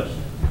Hardware, but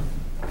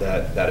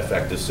that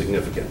effect is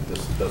significant.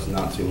 This does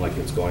not seem like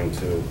it's going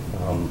to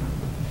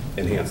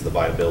enhance the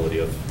viability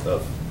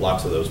of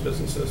lots of those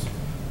businesses.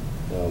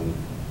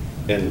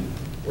 And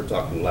we're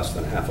talking less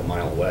than half a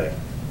mile away.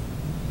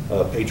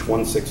 Page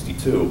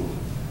 162,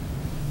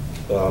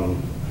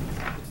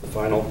 it's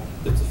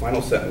the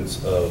final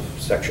sentence of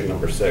section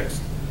number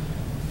 6.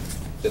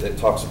 It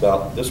talks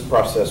about this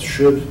process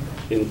should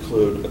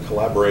include a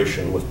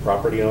collaboration with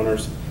property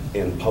owners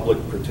and public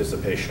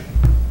participation.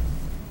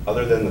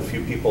 Other than the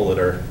few people that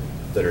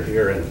are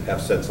here and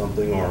have said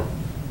something or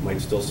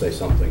might still say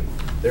something.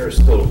 There is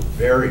still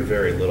very,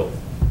 very little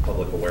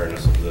public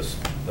awareness of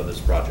this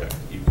project.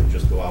 You can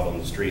just go out on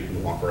the street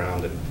and walk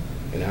around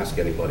and ask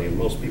anybody, and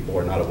most people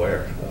are not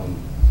aware.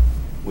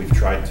 We've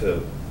tried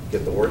to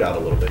get the word out a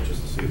little bit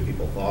just to see what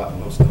people thought,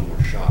 and most of them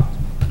were shocked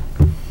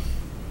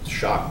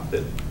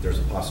that there's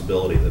a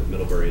possibility that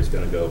Middlebury is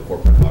going to go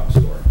corporate box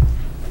store,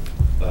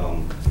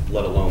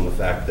 let alone the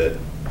fact that,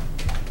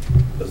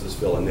 does this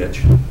fill a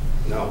niche?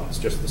 No, it's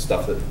just the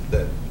stuff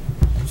that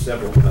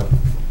several,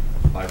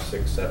 5,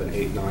 6, 7,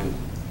 8, 9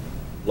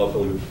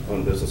 locally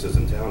owned businesses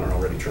in town are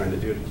already trying to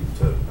do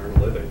to earn a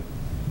living.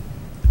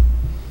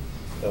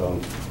 All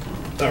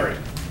right,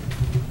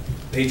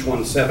 page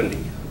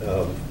 170,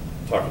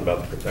 talking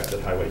about the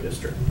protected highway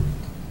district.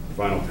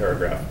 Final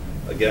paragraph,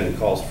 again,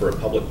 calls for a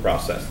public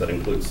process that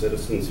includes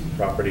citizens,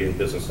 property, and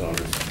business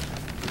owners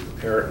to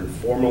prepare and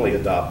formally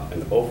adopt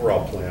an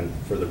overall plan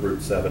for the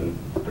Route 7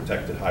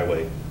 protected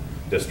highway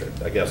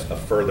district. I guess a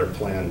further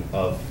plan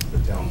of the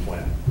town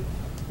plan.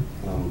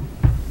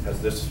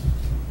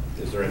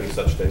 Is there any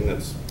such thing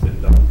that's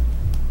been done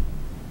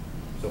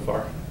so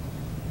far?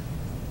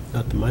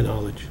 Not to my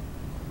knowledge.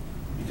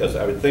 Because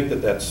I would think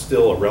that that's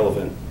still a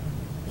relevant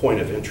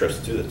point of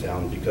interest to the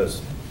town,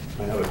 because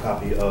I have a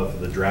copy of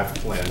the draft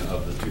plan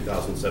of the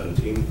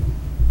 2017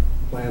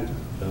 plan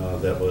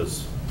that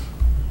was,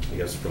 I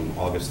guess, from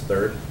August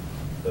 3rd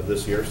of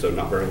this year, so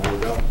not very long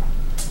ago.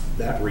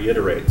 That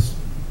reiterates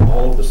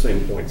all of the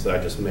same points that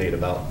I just made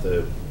about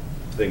the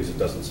things it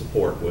doesn't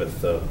support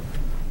with the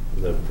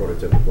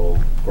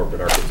prototypical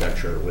corporate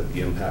architecture, with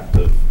the impact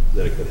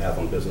that it could have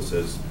on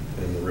businesses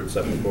in the Route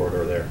 7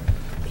 corridor there.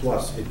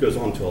 Plus, it goes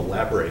on to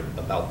elaborate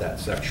about that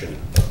section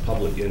of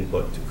public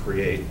input to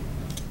create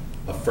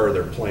a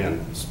further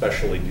plan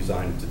specially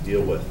designed to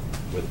deal with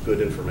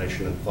good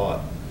information and thought,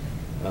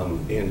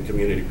 and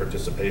community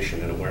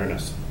participation and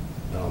awareness,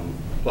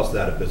 plus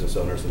that of business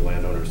owners and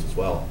landowners as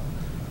well.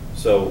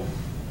 So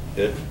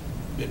it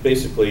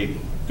basically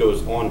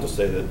goes on to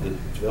say that the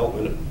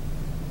development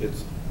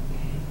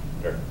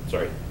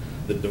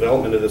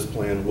of this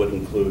plan would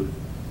include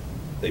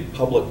a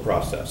public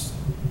process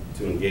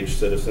to engage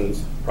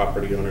citizens,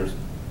 property owners,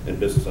 and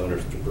business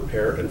owners to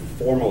prepare and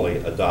formally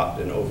adopt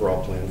an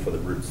overall plan for the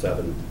Route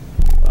 7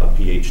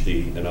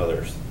 PhD and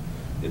others.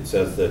 It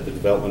says that the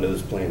development of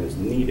this plan is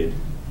needed,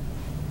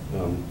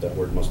 that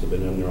word must have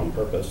been in there on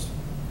purpose,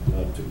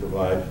 to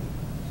provide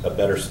a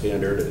better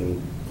standard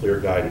and clear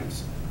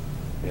guidance.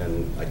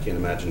 And I can't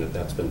imagine that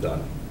that's been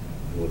done.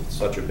 And with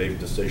such a big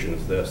decision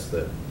as this,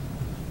 that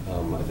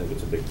I think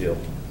it's a big deal.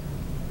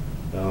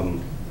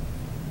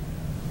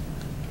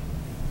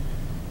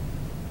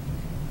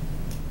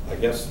 I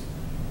guess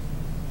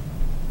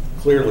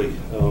clearly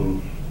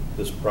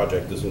this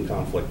project is in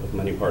conflict with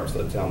many parts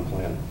of the town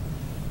plan,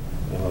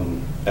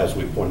 as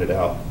we pointed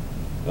out,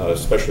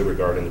 especially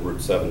regarding the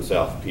Route 7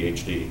 South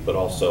PhD, but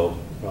also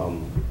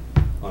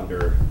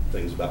under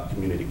things about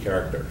community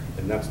character.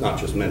 And that's not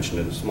just mentioned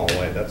in a small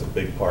way. That's a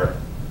big part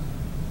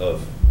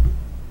of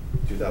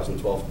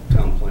 2012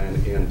 town plan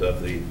and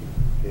of the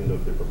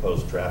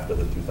proposed draft of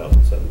the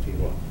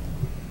 2017 one.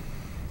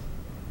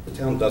 The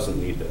town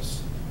doesn't need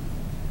this.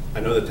 I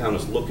know the town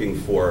is looking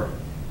for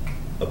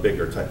a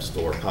bigger type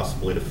store,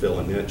 possibly to fill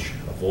a niche,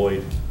 a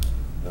void,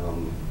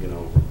 you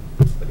know,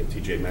 like a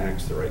TJ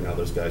Maxx, that right now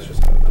those guys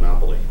just have a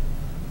monopoly.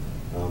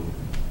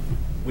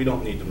 We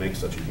don't need to make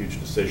such a huge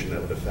decision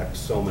that would affect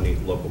so many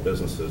local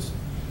businesses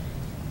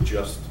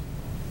just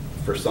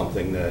for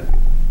something that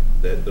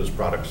those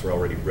products are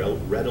already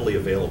readily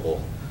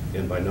available,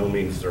 and by no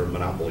means is there a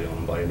monopoly on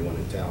them by anyone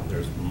in town.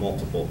 There's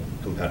multiple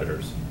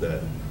competitors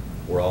that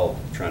we're all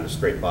trying to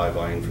scrape by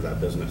vying for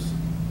that business.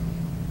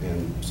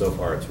 And so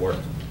far it's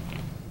worked.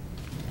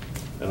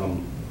 I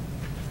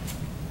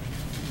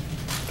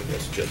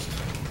guess just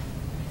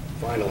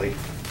finally,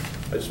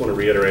 I just want to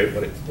reiterate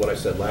what I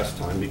said last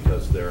time,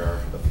 because there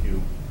are a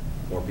few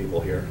more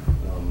people here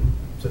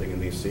sitting in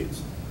these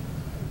seats.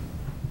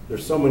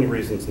 There's so many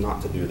reasons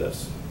not to do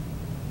this,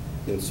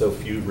 and so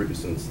few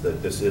reasons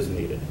that this is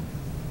needed.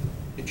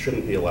 It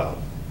shouldn't be allowed.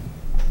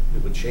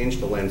 It would change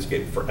the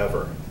landscape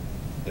forever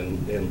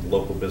and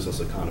local business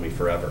economy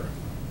forever.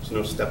 There's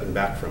no stepping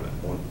back from it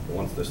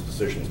once this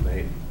decision's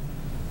made.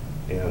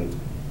 And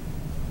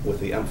with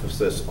the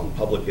emphasis on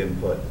public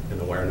input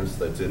and awareness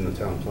that's in the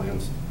town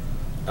plans,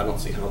 I don't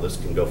see how this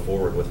can go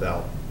forward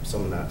without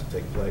some of that to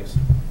take place.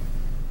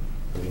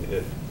 I mean,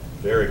 it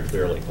very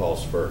clearly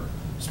calls for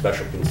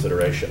special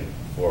consideration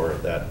for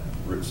that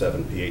Route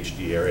 7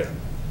 PhD area,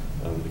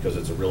 because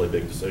it's a really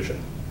big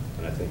decision.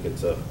 And I think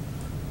it's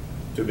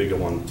too big a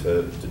one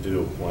to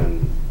do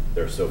when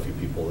there are so few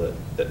people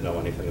that know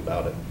anything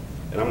about it.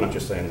 And I'm not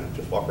just saying that.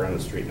 Just walk around the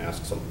street and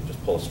ask someone.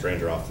 Just pull a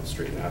stranger off the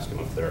street and ask them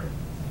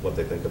what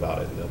they think about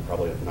it, and they'll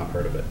probably have not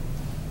heard of it.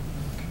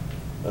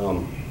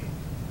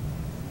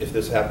 If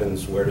this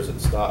happens, where does it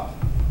stop?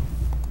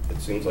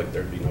 It seems like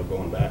there'd be no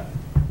going back.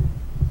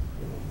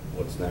 You know,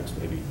 what's next?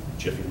 Maybe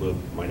Jiffy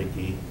Lube,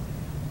 Meineke,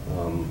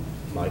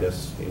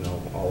 Midas, you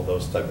know, all of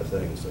those type of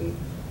things. And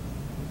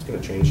it's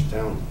going to change the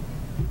town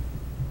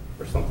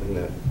for something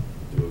that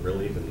Do we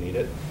really even need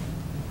it?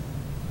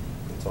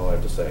 That's all I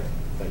have to say.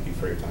 Thank you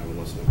for your time and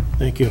listening.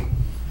 Thank you.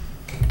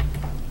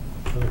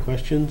 Other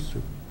questions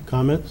or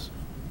comments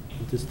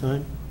at this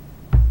time?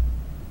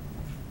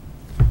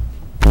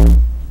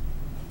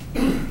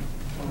 Tony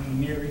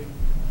Neary,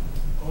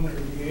 owner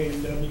of the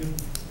A&W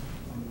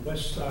on the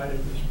west side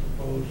of this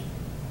proposed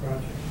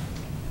project.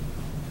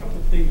 A couple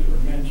of things were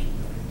mentioned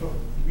that I thought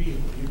were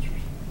really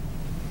interesting.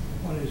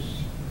 One is,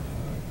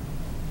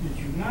 did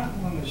you not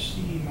want to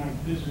see my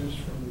business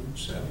from Route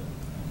 7?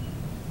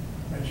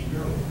 Mentioned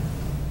earlier.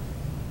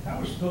 That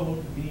was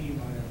told to me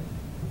by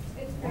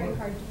a... It's very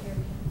hard to hear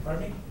you.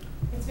 Pardon me?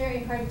 It's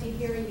very hard to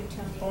hear you,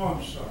 Tony. Oh,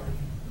 I'm sorry.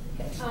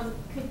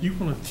 Could You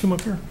want to come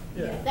up here?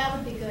 yeah, that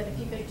would be good if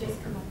you could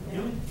just come up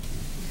there.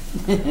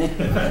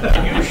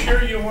 Are you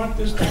sure you want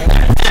this to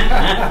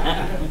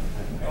happen?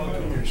 Oh,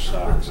 your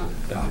socks.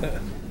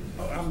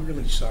 Oh, I'm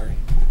really sorry.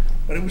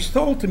 But it was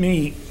told to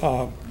me,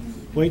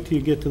 Wait till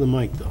you get to the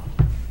mic, though.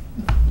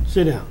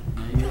 Sit down.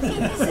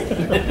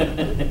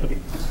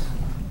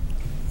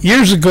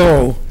 years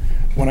ago,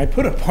 when I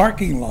put a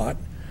parking lot,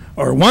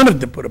 or wanted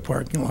to put a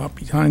parking lot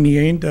behind the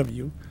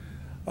A&W,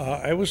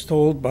 I was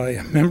told by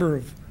a member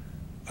of,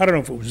 I don't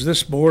know if it was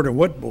this board or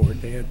what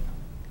board they had,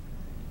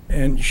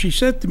 and she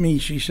said to me,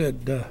 she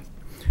said,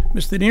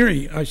 Mr.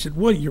 Neary, I said,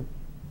 well, you're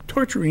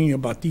torturing me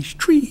about these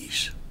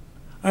trees.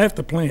 I have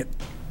to plant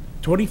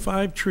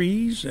 25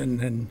 trees and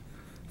then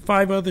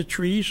 5 other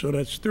trees, so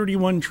that's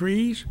 31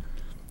 trees.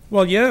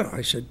 Well, yeah,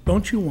 I said,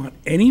 don't you want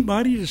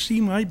anybody to see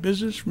my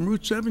business from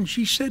Route 7?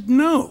 She said,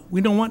 no,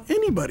 we don't want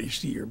anybody to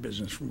see your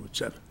business from Route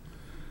 7.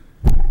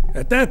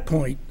 At that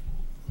point,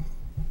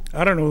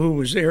 I don't know who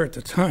was there at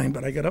the time,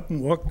 but I got up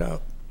and walked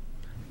out.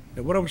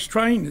 And what I was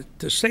trying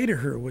to say to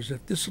her was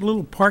that this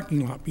little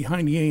parking lot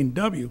behind the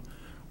A&W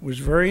was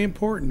very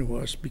important to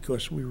us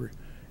because we were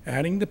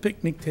adding the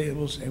picnic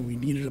tables and we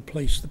needed a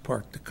place to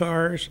park the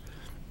cars,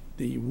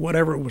 the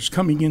whatever was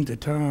coming into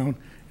town,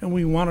 and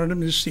we wanted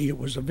them to see it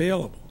was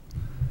available.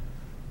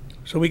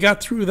 So we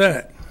got through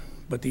that.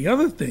 But the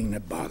other thing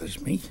that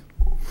bothers me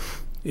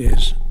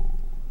is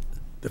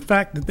the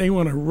fact that they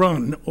want to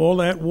run all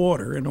that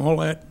water and all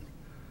that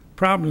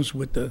problems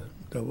with the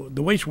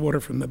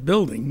wastewater from the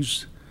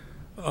buildings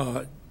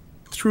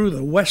through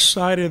the west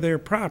side of their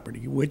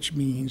property, which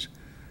means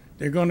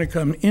they're going to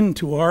come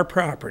into our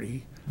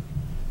property.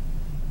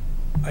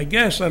 I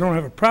guess I don't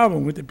have a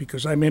problem with it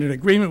because I made an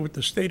agreement with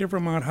the State of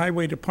Vermont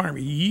Highway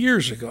Department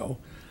years ago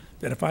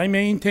that if I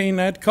maintain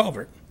that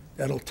culvert,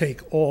 that'll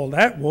take all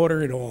that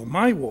water and all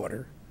my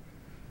water.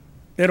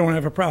 They don't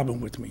have a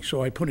problem with me.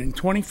 So I put in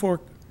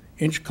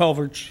 24-inch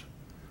culverts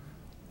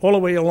all the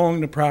way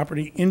along the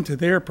property into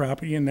their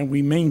property, and then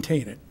we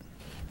maintain it.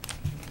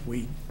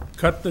 We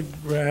cut the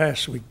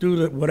grass, we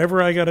do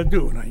whatever I got to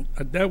do, and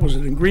that was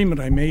an agreement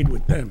I made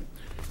with them.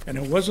 And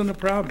it wasn't a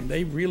problem.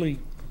 They really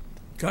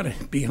got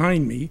it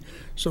behind me,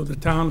 so the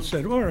town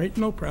said, all right,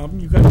 no problem,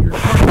 you got your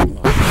parking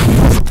lot.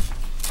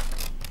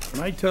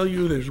 When I tell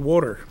you there's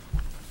water,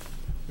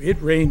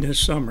 it rained this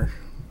summer.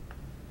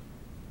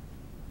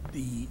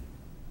 The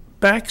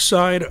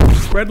backside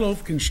of Red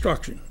Loaf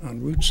Construction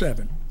on Route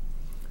 7,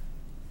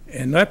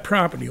 and that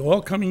property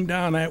all coming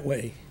down that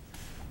way,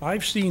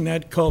 I've seen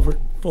that culvert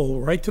full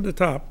right to the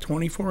top,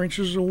 24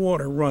 inches of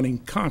water running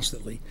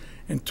constantly,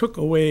 and took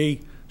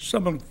away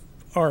some of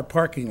our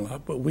parking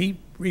lot, but we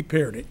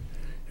repaired it.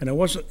 And it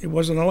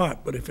wasn't a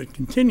lot, but if it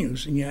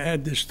continues and you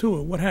add this to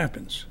it, what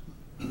happens?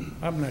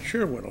 I'm not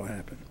sure what'll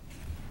happen.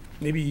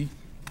 Maybe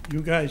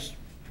you guys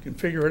can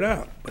figure it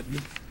out, but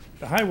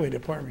the highway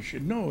department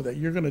should know that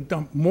you're gonna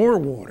dump more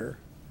water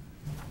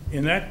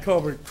in that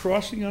culvert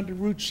crossing onto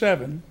Route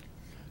 7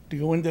 to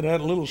go into that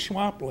little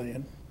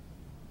swampland,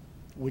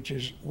 which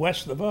is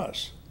west of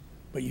us,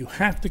 but you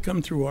have to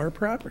come through our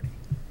property.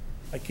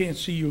 I can't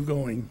see you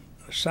going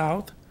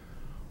south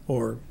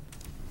or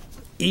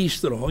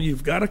east at all.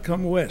 You've got to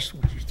come west,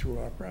 which is through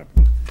our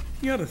property.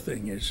 The other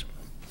thing is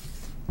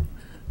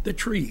the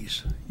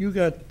trees. You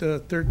got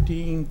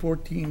 13,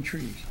 14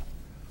 trees.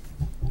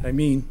 I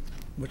mean,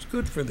 what's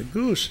good for the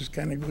goose is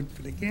kind of good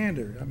for the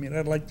gander. I mean,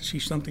 I'd like to see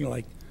something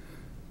like,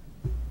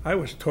 I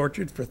was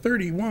tortured for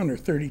 31 or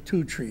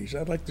 32 trees.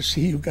 I'd like to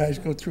see you guys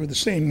go through the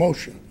same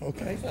motion,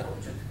 okay?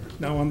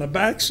 Now, on the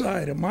back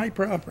side of my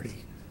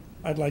property,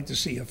 I'd like to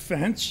see a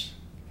fence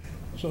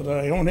so that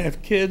I don't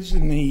have kids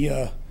in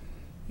the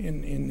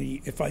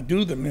if I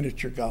do the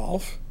miniature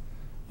golf.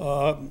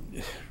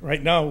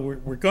 Right now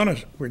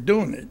we're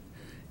doing it,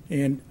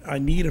 and I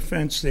need a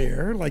fence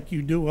there like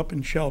you do up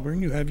in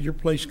Shelburne. You have your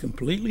place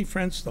completely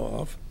fenced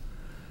off,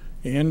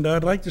 and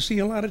I'd like to see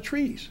a lot of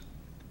trees,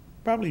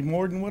 probably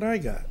more than what I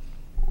got,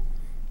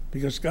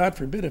 because God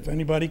forbid if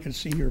anybody could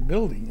see your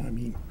building. I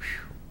mean,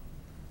 whew,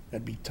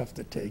 that'd be tough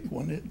to take,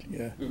 wouldn't it?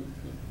 Yeah.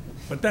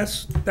 But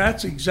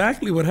that's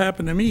exactly what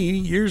happened to me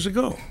years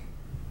ago.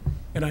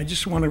 And I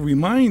just want to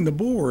remind the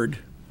board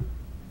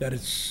that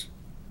it's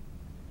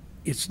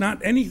not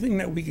anything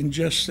that we can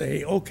just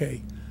say,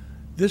 okay,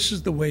 this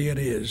is the way it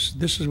is.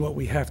 This is what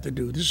we have to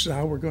do. This is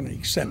how we're going to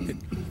accept it.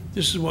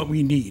 This is what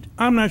we need.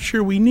 I'm not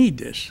sure we need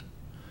this.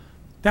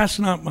 That's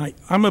not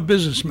I'm a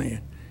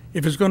businessman.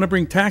 If it's going to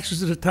bring taxes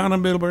to the town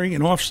of Middlebury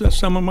and offset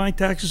some of my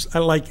taxes, I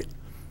like it.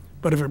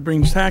 But if it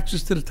brings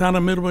taxes to the town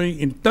of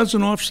Middlebury and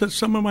doesn't offset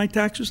some of my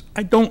taxes,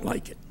 I don't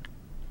like it.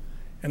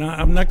 And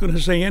I'm not going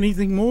to say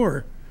anything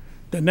more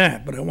than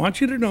that, but I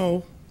want you to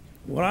know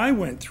what I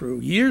went through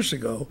years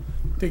ago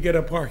to get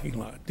a parking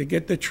lot, to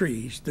get the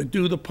trees, to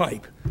do the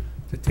pipe,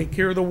 to take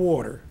care of the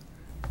water,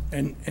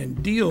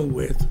 and deal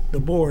with the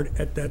board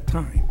at that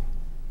time.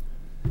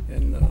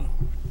 And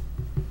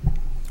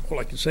all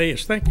I can say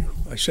is thank you.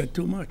 I said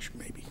too much,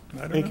 maybe. I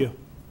don't know. Thank you.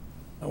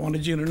 I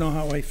wanted you to know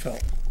how I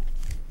felt.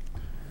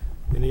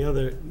 Any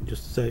other,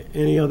 just to say,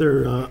 any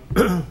other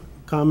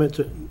comments?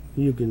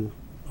 You can,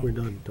 we're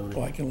done, Tony.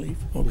 Oh, I can leave?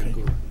 Okay.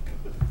 Yeah,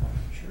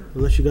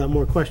 unless you got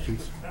more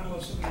questions.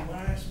 Unless somebody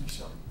want to ask me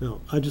something.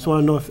 No, I just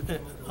want to know if,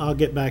 I'll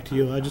get back to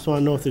you. I just want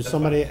to know if there's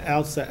somebody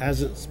else that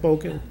hasn't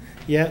spoken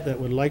yet that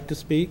would like to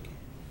speak.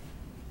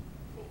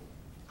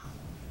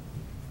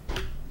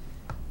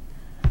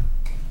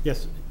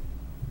 Yes.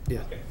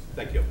 Yeah. Okay,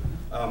 thank you.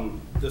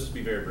 This will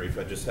be very brief.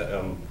 I just had,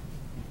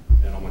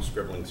 in all my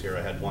scribblings here,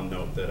 I had one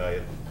note that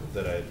I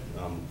had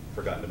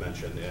forgotten to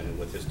mention, and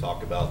with his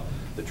talk about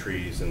the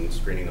trees and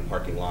screening the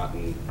parking lot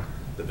and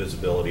the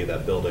visibility of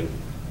that building,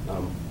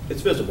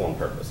 it's visible on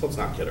purpose. Let's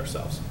not kid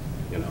ourselves,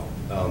 you know.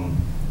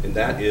 And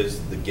that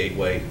is the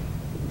gateway,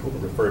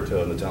 referred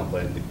to in the town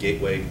plan, the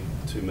gateway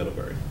to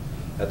Middlebury.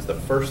 That's the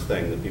first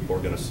thing that people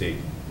are going to see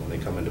when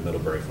they come into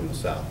Middlebury from the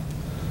south.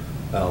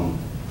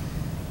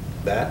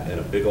 That and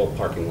a big old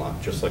parking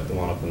lot, just like the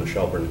one up in the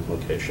Shelburne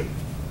location.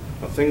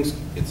 Now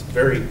it's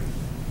very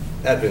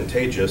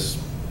advantageous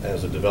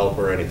as a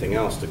developer or anything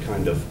else to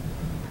kind of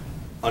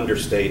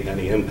understate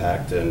any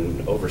impact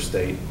and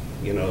overstate,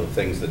 you know,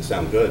 things that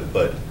sound good,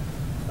 but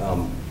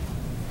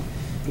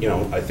you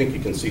know, I think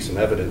you can see some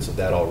evidence of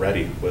that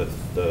already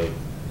with the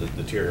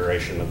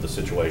deterioration of the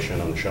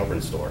situation on the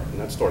Shelburne store, and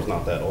that store's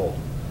not that old.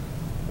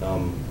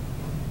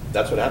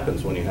 That's what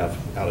happens when you have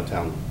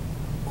out-of-town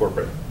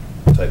corporate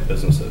type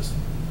businesses,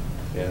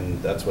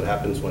 and that's what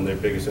happens when their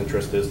biggest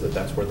interest is that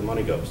that's where the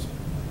money goes.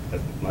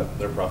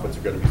 Their profits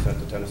are going to be sent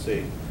to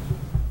Tennessee.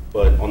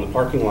 But on the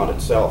parking lot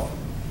itself,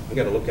 I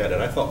got to look at it.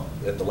 I thought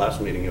at the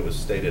last meeting it was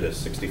stated as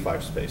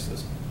 65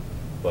 spaces,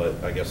 but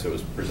I guess it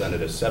was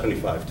presented as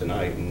 75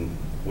 tonight, and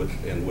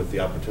with the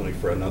opportunity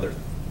for another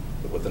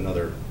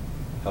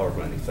however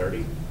many,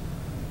 30.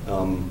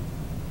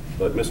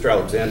 But Mr.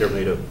 Alexander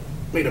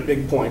made a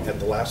big point at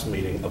the last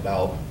meeting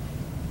about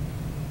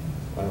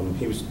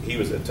he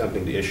was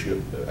attempting to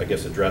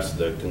address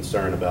the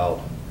concern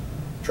about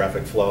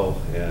traffic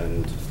flow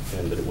and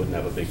that it wouldn't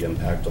have a big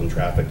impact on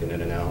traffic and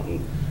in and out,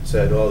 and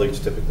said, oh, there's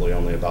typically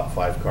only about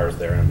 5 cars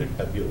there, and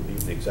I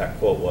believe the exact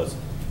quote was,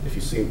 if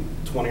you see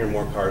 20 or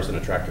more cars in a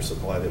Tractor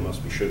Supply, they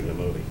must be shooting a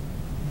movie.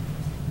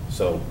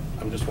 So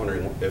I'm just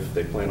wondering if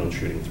they plan on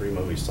shooting 3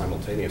 movies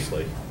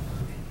simultaneously,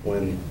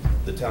 when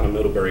the town of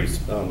Middlebury's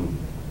town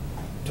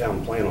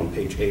plan on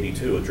page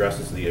 82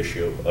 addresses the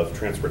issue of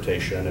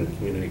transportation and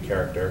community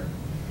character,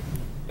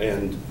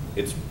 and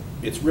it's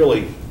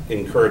really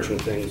encouraging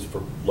things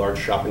for large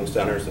shopping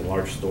centers and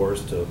large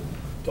stores to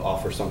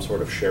offer some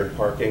sort of shared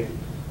parking,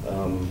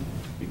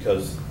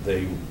 because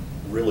they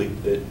really,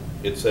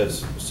 it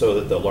says so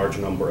that the large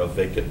number of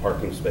vacant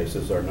parking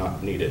spaces are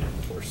not needed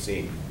or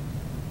seen.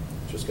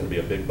 It's just going to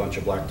be a big bunch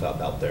of blacktop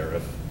out there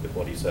if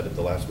what he said at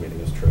the last meeting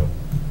is true.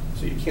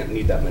 So you can't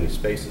need that many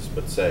spaces,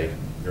 but say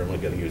you're only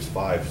going to use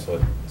 5, so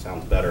it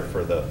sounds better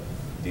for the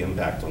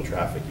impact on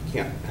traffic. You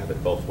can't have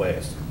it both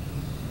ways.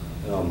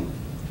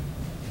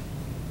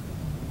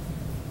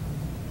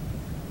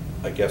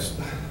 I guess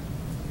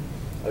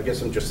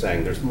I'm just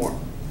saying there's more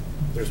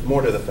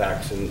to the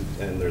facts,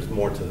 and there's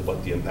more to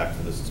what the impact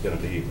of this is going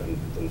to be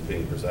than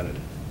being presented.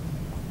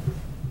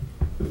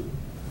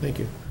 Thank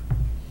you.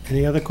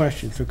 Any other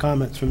questions or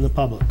comments from the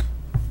public?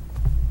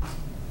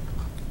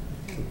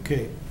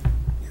 Okay.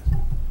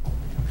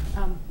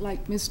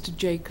 Like Mr.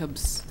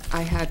 Jacobs,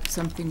 I had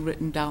something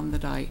written down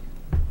that I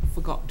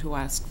forgot to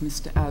ask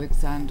Mr.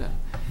 Alexander.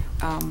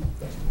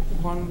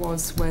 One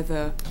was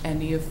whether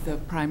any of the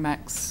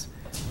Primax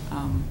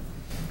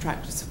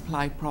Tractor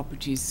Supply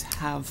properties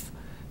have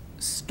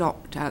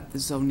stopped at the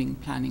zoning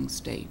planning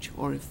stage,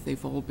 or if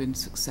they've all been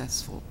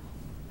successful.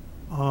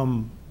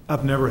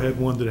 I've never had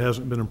one that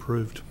hasn't been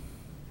approved.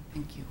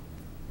 Thank you.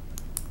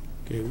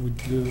 Okay,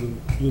 would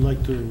you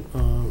like to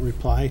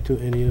reply to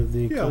any of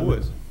the comments? Yeah, I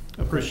would.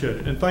 I appreciate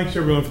it. And thanks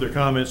everyone for their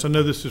comments. I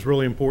know this is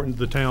really important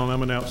to the town.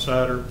 I'm an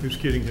outsider. Who's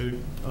kidding who?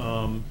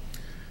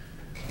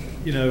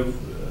 You know,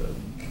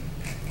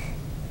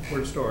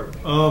 where to start?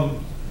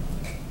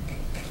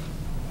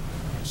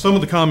 Some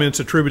of the comments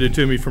attributed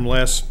to me from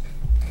last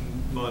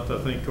month, I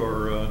think,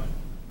 are a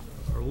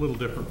little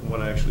different from what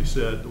I actually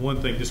said. The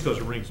one thing, just because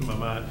it rings in my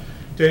mind,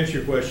 To answer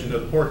your question, no,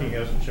 the parking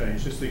hasn't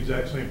changed. It's the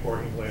exact same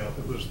parking layout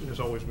that has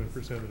always been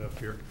presented up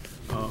here.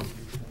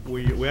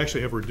 We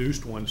actually have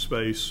reduced one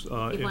space.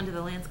 You've gone to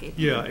the landscape.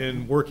 Yeah,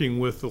 and working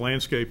with the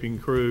landscaping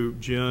crew,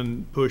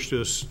 Jen pushed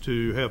us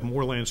to have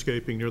more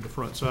landscaping near the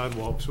front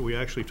sidewalk, so we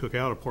actually took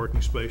out a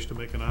parking space to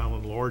make an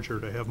island larger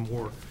to have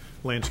more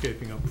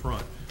landscaping up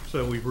front.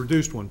 So we've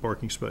reduced one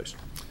parking space.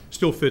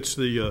 Still fits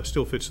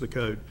the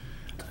code.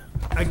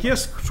 I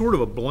guess sort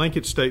of a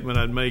blanket statement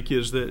I'd make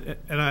is that,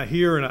 and I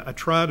hear and I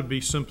try to be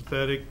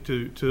sympathetic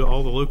to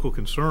all the local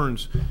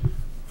concerns.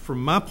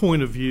 From my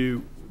point of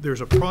view,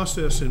 there's a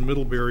process in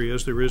Middlebury,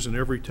 as there is in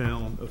every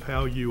town, of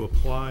how you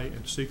apply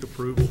and seek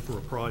approval for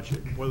a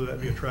project, whether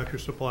that be a Tractor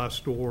Supply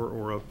store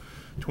or a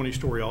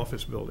 20-story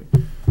office building.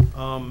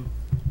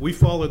 We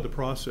followed the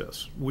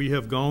process. We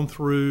have gone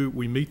through,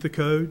 we meet the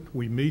code,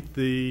 we meet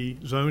the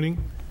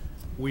zoning,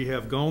 we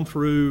have gone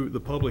through the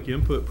public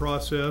input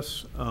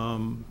process.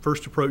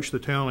 First approached the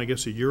town, I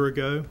guess, a year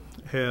ago,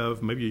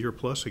 maybe a year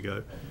plus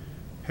ago,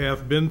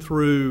 have been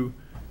through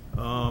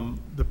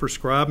the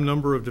prescribed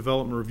number of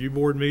development review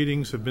board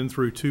meetings, have been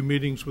through 2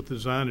 meetings with the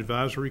design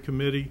advisory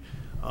committee.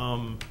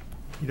 You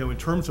know, in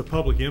terms of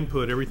public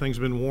input, everything's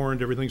been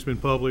warned, everything's been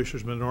published,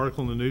 there's been an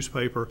article in the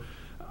newspaper.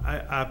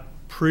 I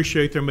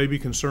appreciate there may be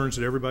concerns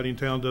that everybody in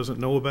town doesn't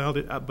know about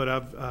it,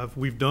 but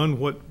we've done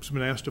what's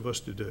been asked of us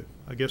to do.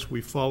 I guess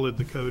we've followed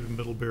the code of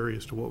Middlebury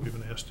as to what we've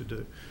been asked to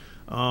do.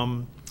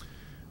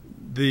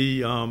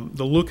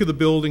 The look of the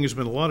building has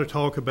been a lot of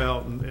talk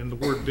about, and the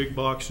word big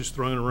box is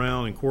thrown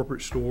around in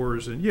corporate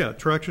stores. And yeah,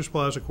 Tractor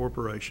Supply is a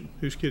corporation.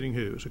 Who's kidding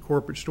who? It's a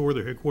corporate store.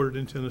 They're headquartered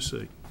in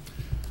Tennessee.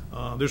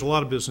 There's a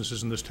lot of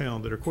businesses in this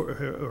town that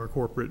are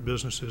corporate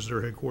businesses that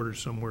are headquartered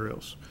somewhere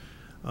else.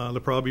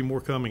 There'll probably be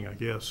more coming, I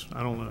guess.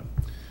 I don't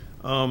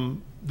know.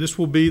 This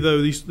will be,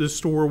 though, this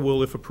store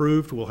will, if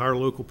approved, will hire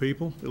local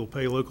people. It'll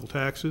pay local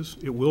taxes.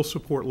 It will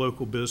support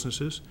local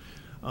businesses.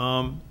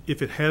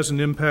 If it has an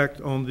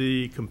impact on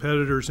the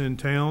competitors in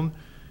town,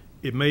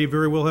 it may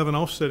very well have an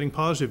offsetting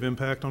positive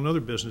impact on other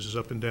businesses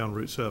up and down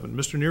Route 7.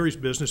 Mr. Neary's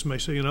business may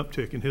see an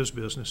uptick in his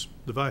business.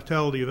 The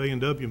vitality of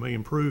A&W may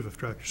improve if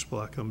Tractor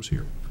Supply comes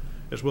here,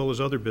 as well as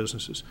other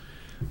businesses.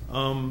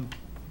 Don't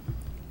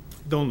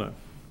know.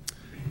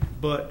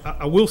 But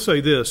I will say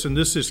this, and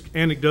this is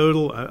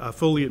anecdotal, I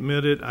fully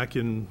admit it. I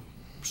can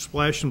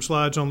splash some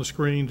slides on the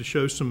screen to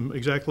show some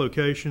exact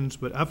locations,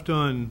 but I've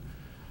done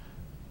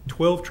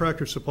 12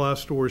 Tractor Supply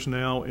stores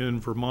now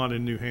in Vermont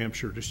and New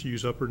Hampshire, just to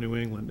use Upper New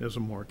England as a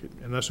market,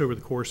 and that's over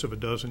the course of a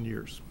dozen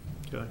years.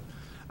 Okay,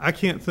 I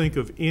can't think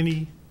of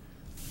any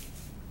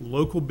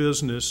local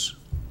business,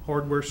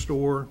 hardware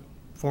store,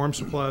 farm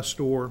supply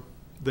store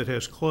that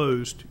has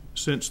closed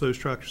since those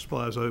Tractor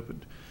Supplies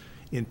opened.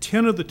 In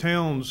 10 of the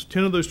towns,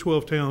 10 of those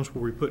 12 towns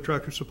where we put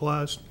Tractor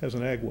Supplies has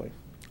an agway.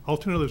 All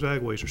 10 of those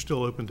agways are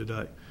still open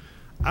today.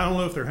 I don't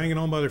know if they're hanging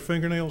on by their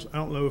fingernails. I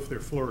don't know if they're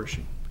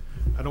flourishing.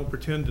 I don't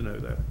pretend to know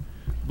that.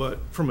 But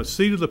from a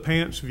seat of the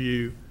pants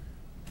view,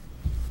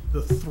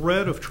 the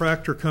threat of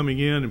Tractor coming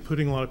in and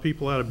putting a lot of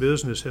people out of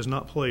business has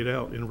not played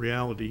out in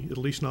reality, at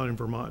least not in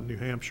Vermont and New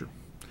Hampshire.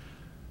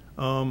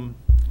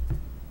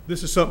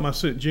 This is something I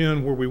sent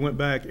Jen where we went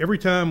back. Every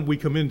time we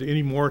come into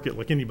any market,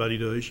 like anybody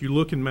does, you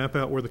look and map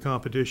out where the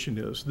competition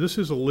is. This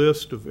is a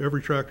list of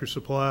every Tractor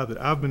Supply that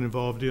I've been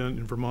involved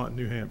in Vermont and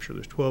New Hampshire.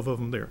 There's 12 of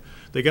them there.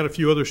 They got a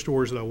few other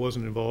stores that I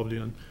wasn't involved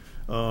in,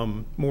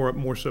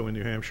 more so in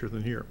New Hampshire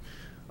than here.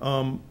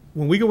 When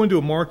we go into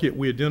a market,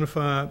 we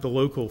identify the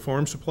local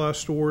farm supply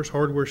stores,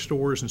 hardware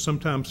stores, and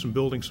sometimes some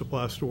building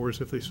supply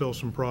stores if they sell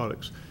some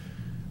products.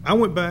 I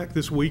went back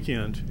this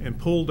weekend and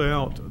pulled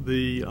out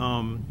the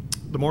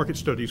market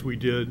studies we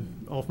did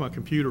off my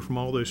computer from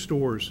all those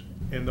stores,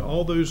 and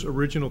all those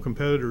original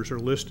competitors are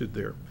listed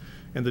there,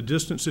 and the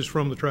distances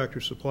from the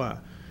Tractor Supply.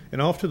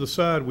 And off to the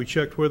side, we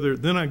checked whether,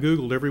 then I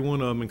Googled every one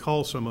of them and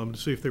called some of them to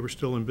see if they were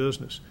still in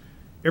business.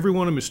 Every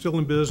one of them is still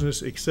in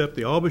business except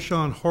the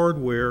Aubuchon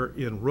Hardware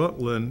in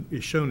Rutland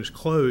is shown as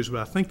closed,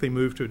 but I think they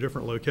moved to a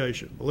different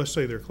location. But let's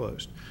say they're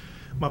closed.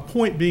 My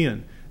point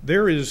being,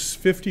 there is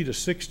 50 to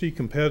 60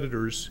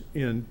 competitors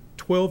in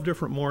 12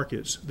 different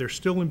markets. They're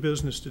still in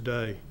business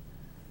today,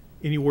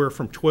 anywhere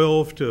from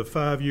 12 to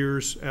 5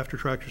 years after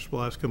Tractor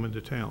Supplies come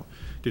into town.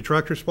 Did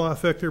Tractor Supply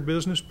affect their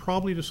business?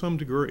 Probably to some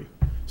degree.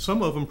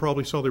 Some of them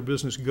probably saw their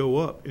business go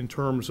up in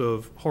terms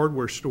of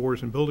hardware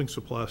stores and building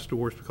supply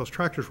stores because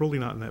Tractor's really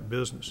not in that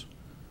business.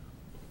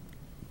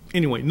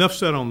 Anyway, enough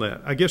said on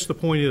that. I guess the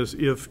point is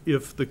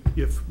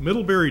if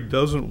Middlebury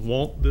doesn't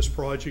want this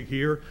project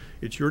here,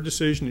 it's your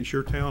decision, it's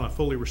your town. I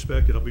fully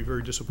respect it. I'll be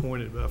very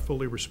disappointed, but I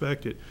fully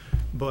respect it.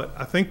 But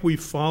I think we've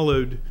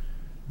followed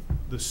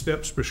the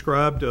steps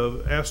prescribed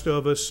asked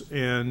of us,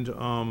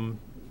 and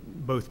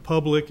both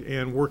public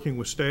and working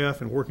with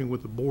staff and working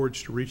with the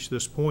boards to reach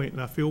this point,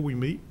 and I feel we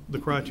meet the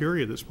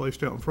criteria that's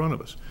placed out in front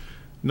of us.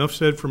 Enough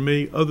said from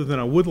me, other than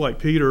I would like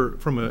Peter,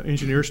 from an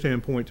engineer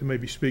standpoint, to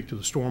maybe speak to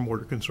the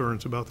stormwater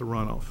concerns about the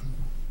runoff.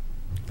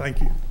 Thank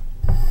you.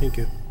 Thank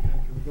you.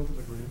 Can we go to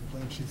the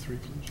Plan C3,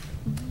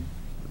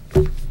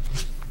 please?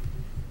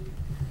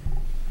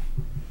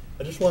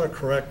 I just want to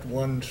correct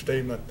one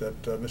statement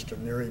that Mr.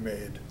 Neary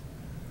made.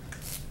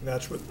 And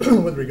that's with,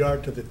 with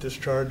regard to the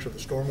discharge of the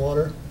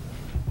stormwater.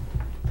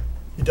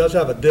 He does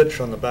have a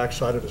ditch on the back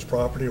side of his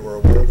property. We're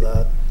aware of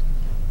that.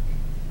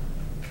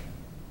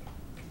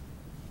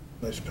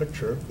 Nice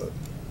picture, but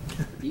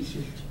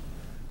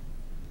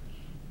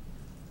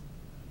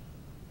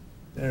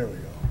there we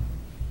go.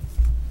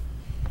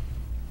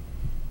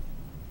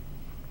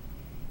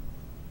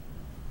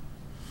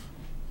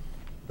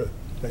 Good,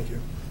 thank you.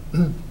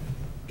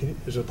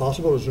 Is it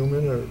possible to zoom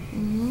in or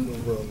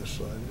over on this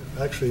side?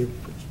 Actually,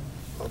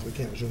 probably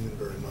can't zoom in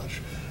very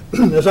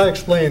much. As I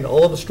explained,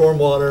 all of the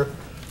stormwater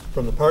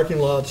from the parking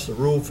lots, the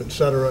roof, et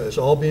cetera, is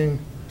all being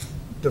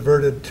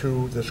diverted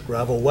to this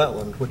gravel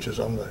wetland, which is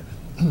on the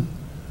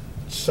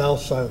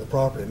south side of the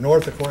property.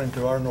 North, according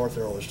to our north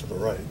arrow, is to the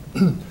right.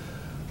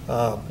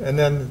 And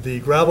then the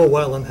gravel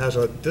wetland has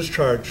a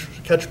discharge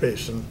catch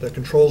basin that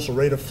controls the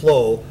rate of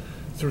flow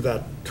through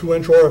that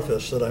 2-inch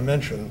orifice that I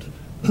mentioned,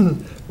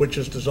 which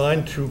is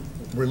designed to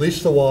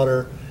release the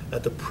water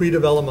at the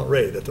pre-development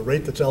rate, at the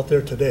rate that's out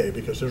there today,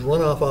 because there's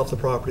runoff off the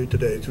property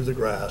today through the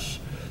grass.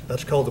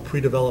 That's called the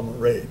pre-development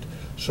rate.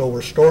 So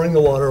we're storing the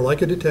water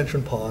like a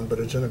detention pond, but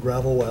it's in a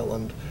gravel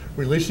wetland,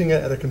 releasing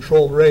it at a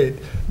controlled rate.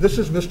 This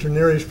is Mr.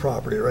 Neary's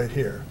property right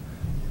here.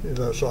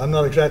 So I'm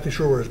not exactly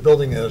sure where his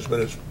building is, but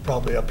it's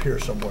probably up here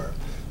somewhere.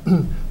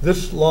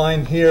 This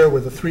line here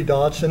with the 3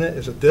 dots in it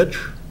is a ditch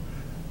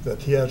that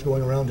he has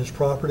going around his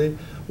property.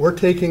 We're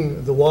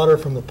taking the water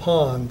from the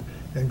pond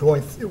and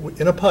going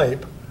in a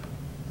pipe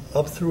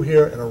up through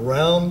here and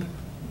around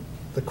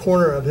the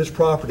corner of his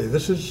property.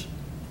 This is,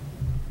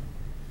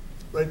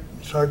 right,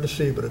 it's hard to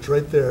see, but it's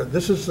right there.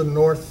 This is the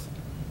north,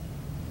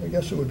 I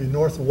guess it would be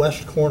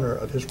northwest corner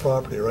of his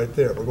property right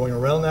there. We're going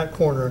around that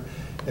corner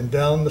and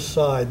down the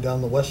side, down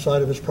the west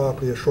side of his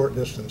property a short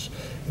distance,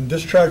 and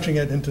discharging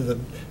it into the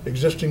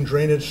existing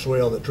drainage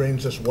swale that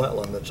drains this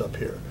wetland that's up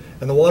here.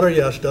 And the water,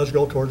 yes, does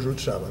go towards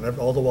Route 7.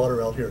 All the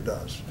water out here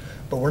does.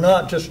 But we're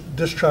not just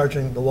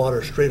discharging the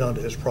water straight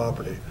onto his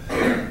property.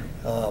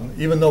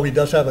 Even though he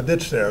does have a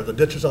ditch there, the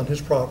ditch is on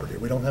his property.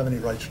 We don't have any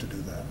rights to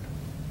do that.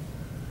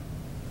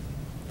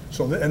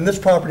 So, and this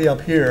property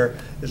up here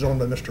is owned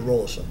by Mr.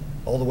 Rollison.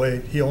 All the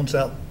way, he owns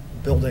that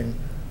building.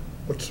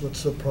 What's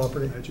the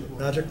property? Magic Walk.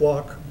 Magic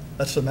Walk.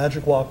 That's the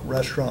Magic Walk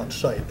restaurant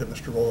site that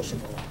Mr. Rollison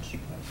owns.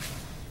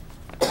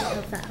 I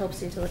hope that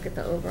helps you to look at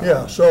the overall.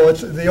 Yeah, so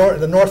it's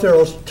the north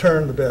arrow's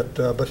turned a bit,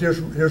 but here's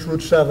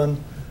Route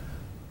 7.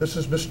 This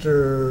is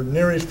Mr.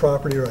 Neary's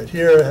property right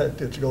here.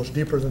 It goes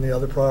deeper than the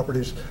other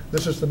properties.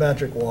 This is the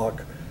Magic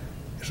Walk.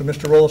 So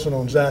Mr. Rollison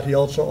owns that. He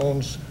also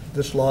owns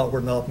this lot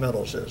where Mount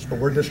Meadows is, but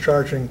we're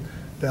discharging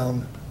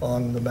down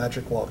on the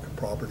Magic Walk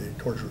property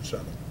towards Route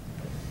 7.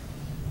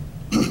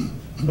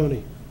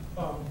 Tony?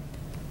 Well,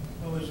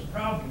 there's a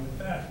problem with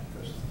that,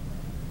 because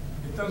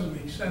it doesn't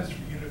make sense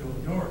for you to go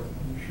north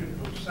when you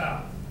should go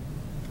south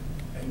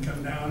and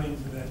come down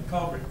into that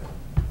culvert.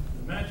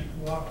 The Magic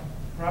Walk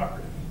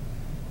property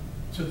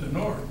to the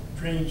north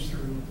drains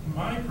through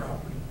my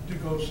property to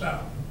go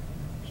south.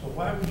 So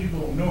why would you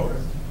go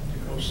north to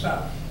go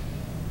south?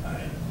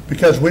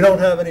 Because we don't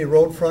have any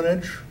road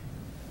frontage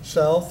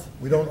south.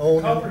 We don't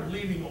own The any. culvert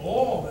leaving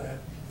all that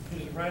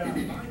is right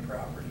on my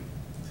property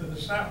to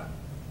the south.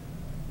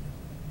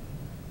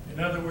 In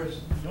other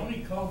words, the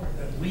only culvert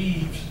that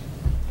leaves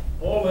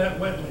all that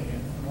wetland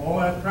and all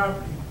that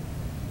property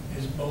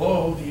is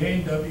below the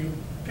A&W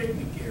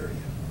picnic area.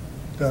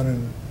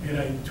 Down In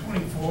a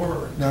 24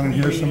 or Down in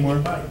here 28 somewhere?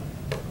 inch pipe,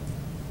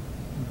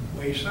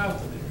 way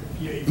south of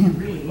there. If you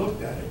really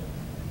looked at it,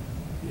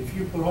 if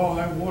you put all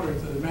that water to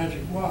the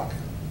Magic Walk,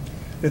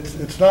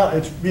 it's not,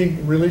 it's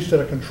being released at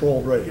a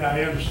controlled rate. yeah,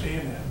 I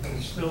understand that, but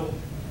it's still,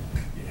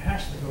 it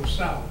has to go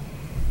south.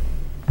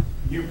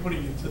 You're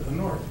putting it to the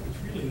north,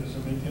 which really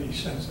doesn't make any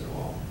sense at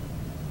all.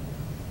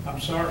 I'm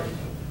sorry,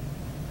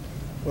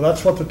 Well,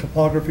 that's what the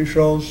topography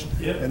shows.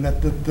 Yep. And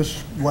that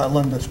this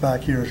wetland that's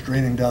back here is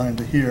draining down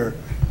into here.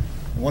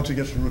 And once it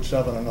gets to Route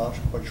 7, I'm not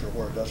quite sure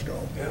where it does go.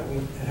 but yeah, well,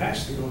 it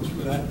has to go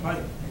through that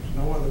pipe. There's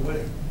no other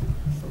way.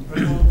 From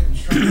Redwood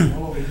construction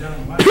all the way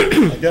down my.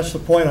 I guess the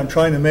point I'm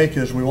trying to make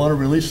is we want to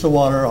release the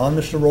water on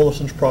Mr.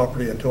 Rollison's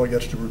property until it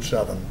gets to Route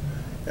 7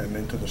 and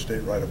into the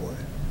state right-of-way.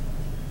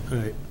 All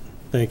right,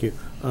 thank you.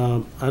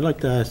 I'd like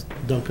to ask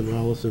Duncan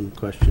Rollison a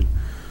question.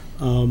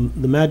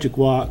 The Magic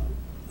Walk,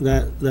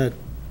 that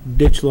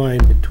ditch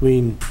line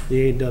between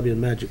the A&W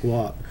and Magic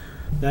Walk,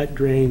 that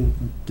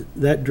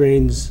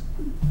drains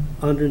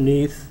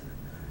underneath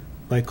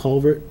by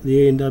culvert,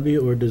 the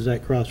A&W, or does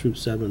that cross Route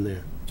 7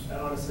 there? I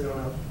honestly don't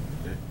know.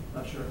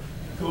 Not sure.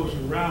 It goes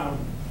around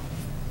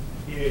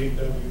the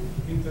A&W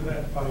into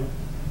that pipe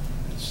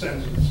that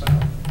sends it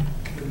south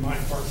in my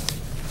part.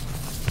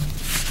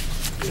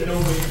 There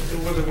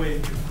was a way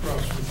to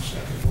cross Route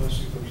 7 unless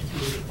it goes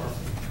through the park.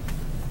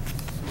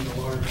 In a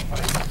large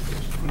pipe that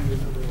goes under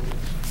the road.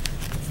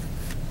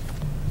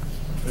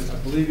 I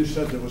believe you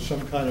said there was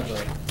some kind of a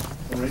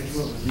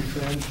arrangement with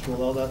V-Trans to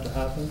allow that to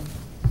happen?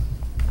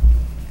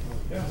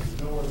 Yeah,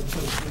 there's no other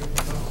place to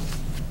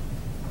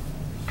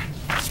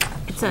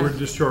go. It's a, We're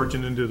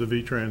discharging into the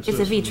V-Trans it's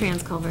system. a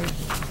V-Trans culvert,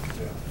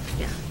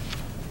 Yeah.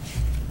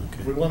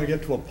 yeah. We want to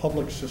get to a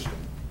public system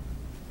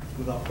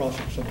without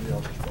crossing somebody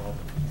else's property.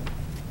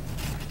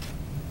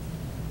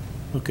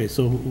 Okay,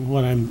 so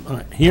what I'm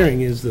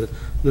hearing is the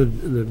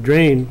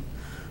drain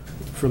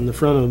from the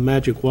front of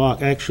Magic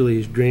Walk actually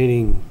is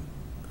draining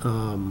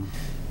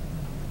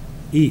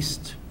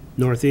east,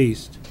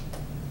 northeast,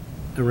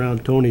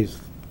 around Tony's.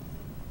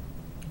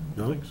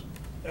 No?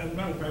 As a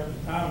matter of fact,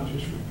 the town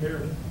just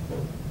repaired it.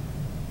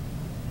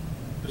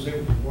 Because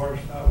it was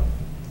washed out.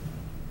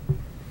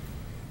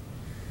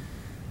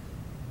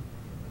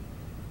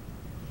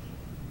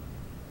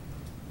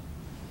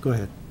 Go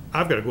ahead.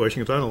 I've got a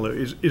question, because I don't know,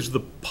 is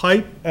the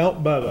pipe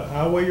out by the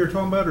highway you're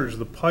talking about, or is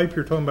the pipe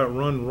you're talking about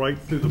run right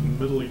through the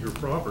middle of your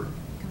property?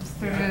 Comes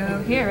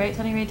through here, right,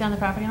 Tony, right down the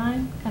property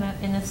line, kind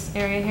of in this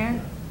area here?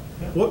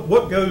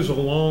 What goes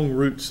along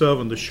Route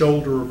 7, the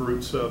shoulder of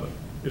Route 7?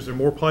 Is there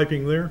more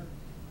piping there?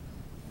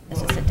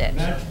 This is a ditch.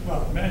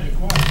 Magic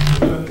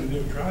Walk, under the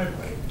new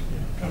driveway,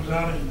 comes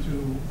out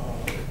into,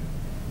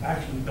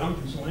 actually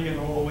Duncan's Lane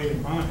all the way to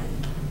mine,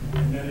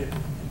 and then it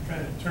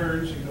kind of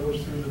turns and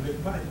goes through the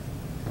big pipe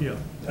Yeah.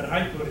 that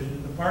I put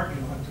in the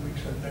parking lot to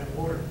accept that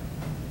water.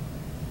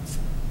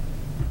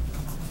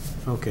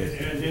 Okay.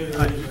 And then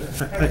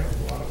there's a heck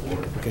of a lot of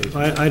water.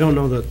 Okay, I don't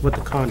know what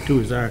the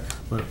contours are,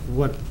 but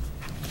what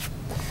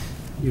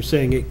you're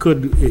saying, it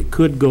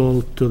could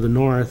go to the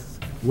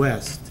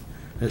northwest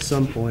at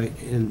some point,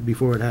 and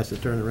before it has to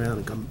turn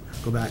around and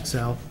go back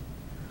south,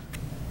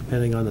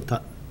 depending on the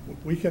top.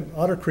 We can,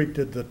 Otter Creek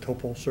did the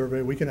topo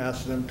survey. We can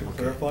ask them to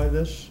clarify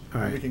this.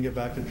 All right. We can get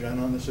back to Jen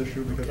on this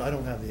issue because I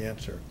don't have the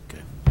answer.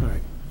 Okay, all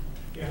right.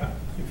 Yeah,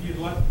 if you'd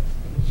like,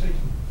 let's see.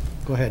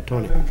 Go ahead,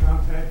 Tony. Have them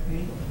contact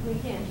me. We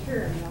can't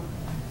hear him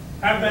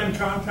though. Have them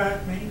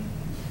contact me,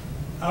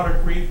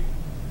 Otter Creek.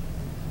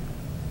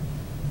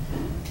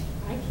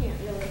 I can't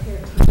really hear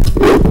him.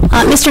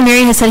 Mr.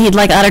 Mary has said he'd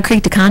like Otter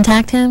Creek to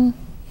contact him.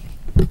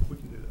 We can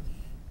do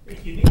that.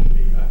 If you need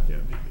me, Yeah.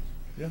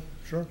 Yeah,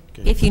 sure.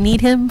 If you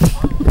need him.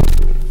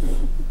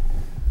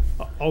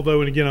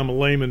 Although, and again, I'm a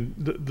layman,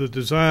 the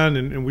design,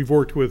 and we've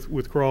worked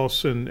with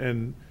Cross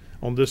and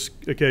on this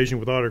occasion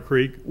with Otter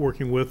Creek,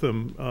 working with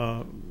them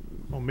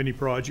on many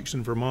projects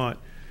in Vermont.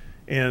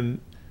 And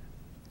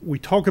we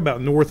talk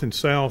about north and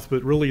south,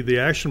 but really the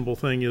actionable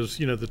thing is,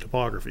 the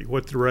topography,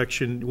 what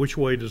direction, which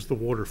way does the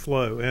water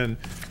flow? And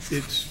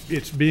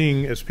it's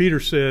being, as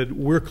Peter said,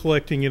 we're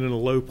collecting it in a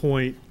low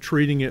point,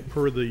 treating it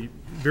per the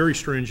very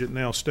stringent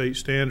now state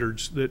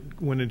standards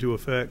that went into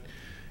effect.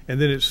 And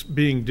then it's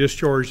being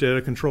discharged at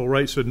a control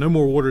rate, so no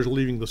more water is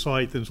leaving the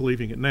site than is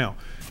leaving it now.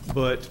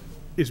 But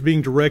it's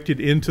being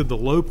directed into the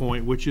low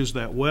point, which is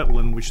that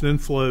wetland, which then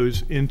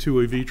flows into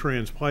a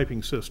V-Trans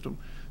piping system.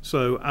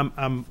 So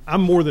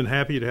I'm more than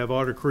happy to have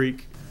Otter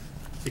Creek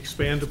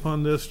expand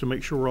upon this to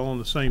make sure we're all on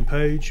the same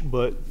page,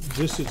 but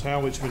this is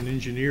how it's been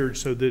engineered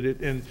so that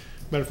it, and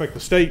matter of fact, the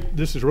state,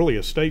 this is really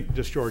a state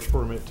discharge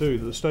permit too,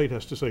 that the state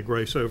has to say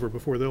grace over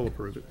before they'll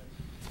approve it.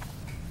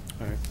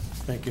 All right,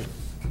 thank you.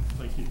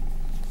 Thank you.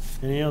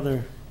 Any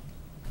other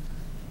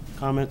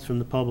comments from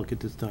the public at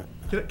this time?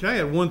 Can I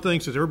add one thing,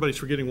 since everybody's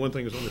forgetting one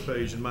thing is on the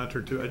page, and my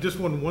turn too. I just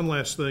want one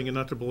last thing, and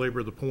not to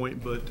belabor the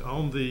point, but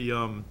on the,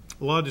 a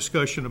lot of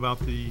discussion about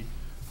the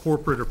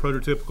corporate or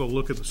prototypical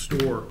look at the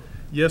store.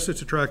 Yes,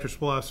 it's a Tractor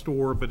Supply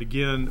store, but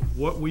again,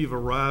 what we've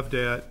arrived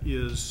at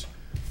is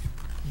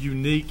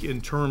unique in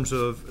terms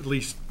of, at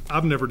least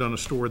I've never done a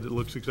store that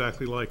looks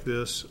exactly like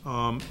this,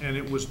 and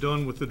it was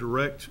done with the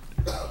direct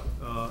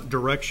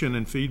direction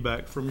and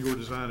feedback from your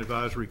design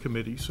advisory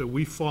committee. So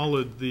we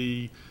followed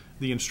the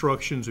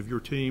instructions of your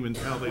team and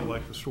how they'd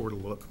like the store to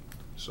look.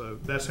 So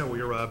that's how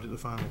we arrived at the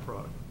final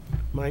product.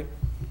 Mike?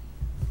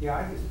 Yeah,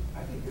 I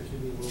think there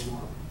should be a little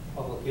more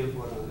public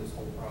input on this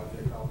whole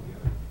project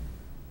altogether.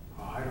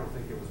 I don't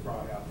think it was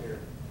brought out there.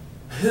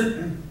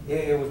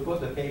 It was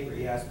put in the paper,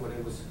 yes, but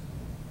it was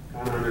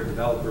kind of under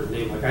developer's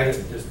name. Like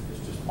it just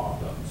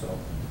popped up, so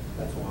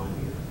that's why I'm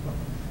here.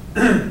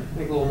 I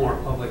think a little more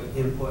public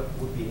input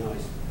would be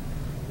nice.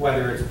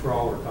 Whether it's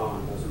pro or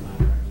con, doesn't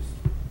matter. I just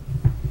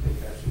think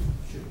that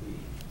should be.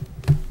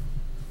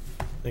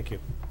 Thank you.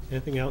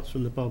 Anything else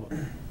from the public?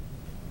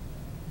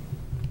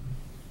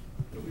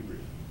 It'll be brief,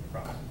 I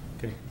promise.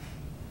 Okay,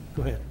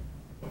 go ahead.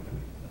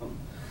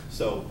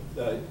 So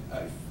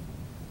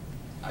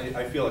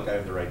I feel like I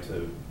have the right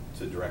to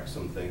direct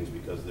some things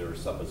because there are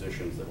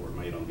suppositions that were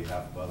made on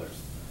behalf of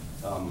others.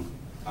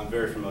 I'm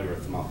very familiar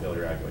with the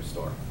Montpelier Agway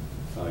store.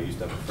 I used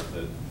to have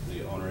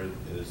the owner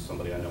is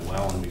somebody I know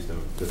well, and we used to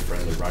have a good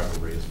friendly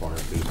rivalry as far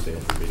as food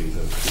sales and meetings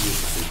goes. He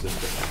used to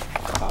consist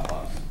of hot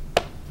pots.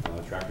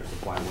 Tractor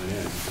Supply went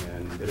in,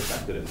 and it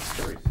affected it. It's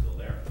still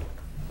there,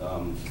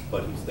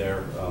 but he's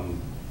there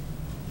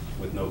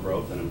with no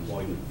growth and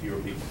employing fewer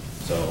people.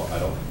 So I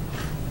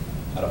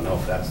don't know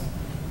if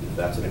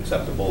that's an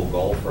acceptable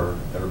goal for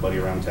everybody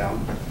around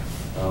town.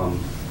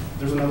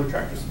 There's another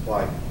Tractor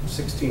Supply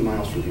 16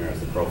 miles from here as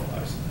the crow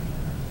flies.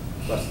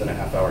 Less than a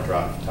half-hour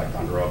drive to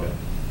Ticonderoga.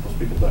 Most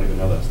people don't even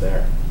know that's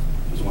there.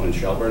 There's one in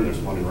Shelburne, there's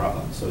one in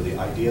Rutland. So the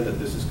idea that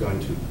this is going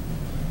to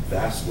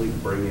vastly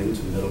bring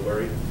into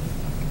Middlebury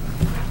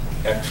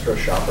extra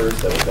shoppers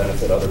that will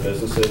benefit other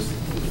businesses,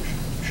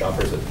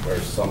 shoppers that are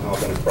somehow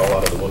going to crawl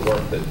out of the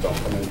woodwork that don't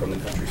come in from the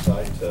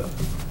countryside to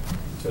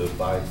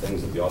buy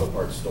things at the auto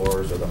parts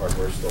stores or the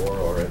hardware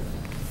store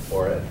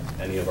or at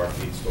any of our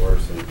feed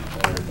stores and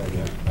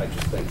everything. I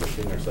just think we're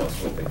kidding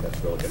ourselves when we think that's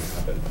really going to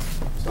happen.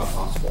 It's not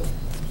possible.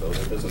 So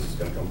their business is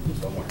going to come from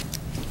somewhere.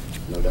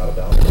 No doubt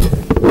about it.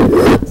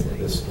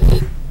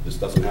 This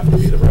doesn't have to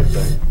be the right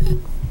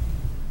thing.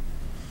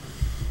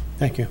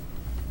 Thank you.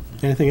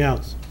 Anything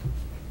else?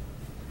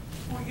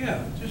 Well,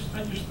 yeah,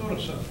 I just thought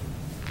of something.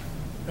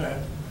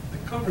 The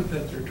culvert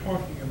that they're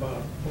talking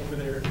about over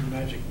there in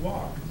Magic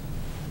Walk,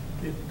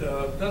 it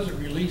doesn't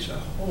release a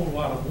whole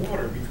lot of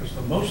water because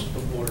most of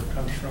the water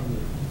comes from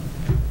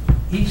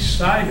the east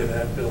side of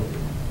that building.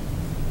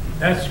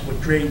 That's what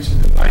drains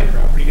into my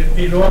property.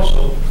 It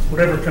also,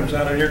 whatever comes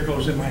out of there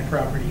goes in my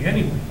property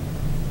anyway.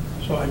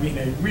 So I mean,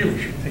 I really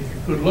should take a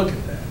good look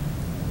at that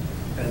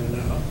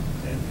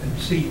and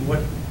see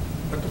what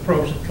the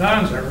pros and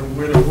cons are and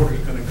where the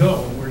water's going to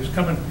go and where it's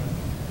coming from.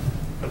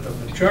 But the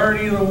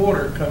majority of the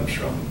water comes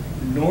from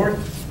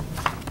north,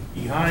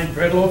 behind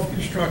Redloff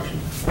Construction,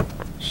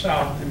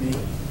 south to me.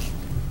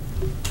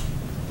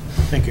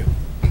 Thank you.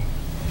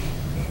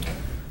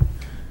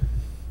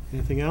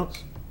 Anything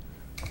else?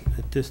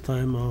 At this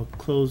time, I'll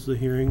close the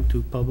hearing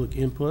to public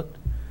input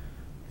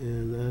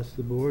and ask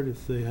the board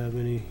if they have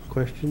any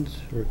questions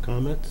or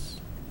comments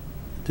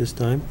at this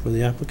time for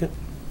the applicant.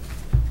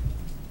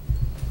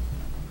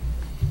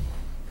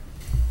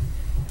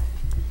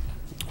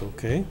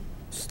 Okay,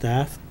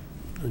 staff,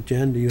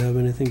 Jen, do you have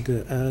anything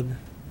to add?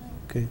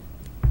 Okay.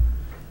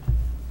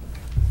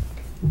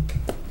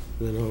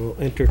 Then I'll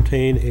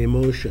entertain a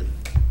motion.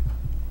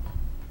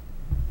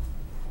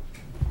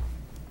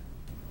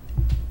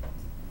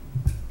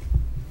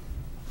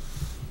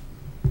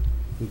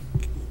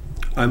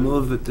 I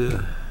move that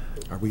the,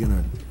 Are we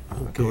gonna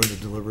go Okay. into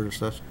deliberative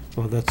session?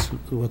 Well, that's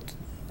what,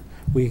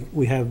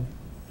 we have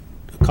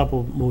a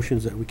couple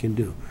motions that we can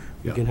do.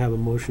 We Yeah. can have a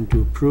motion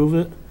to approve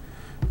it,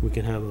 we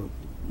can have a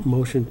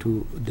motion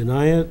to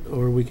deny it,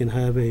 or we can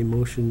have a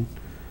motion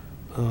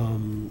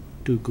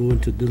to go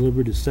into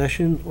deliberative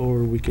session,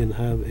 or we can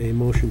have a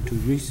motion to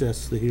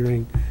recess the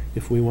hearing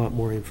if we want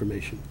more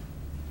information.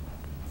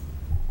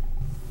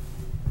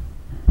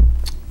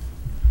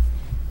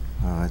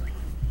 I'd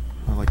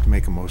like to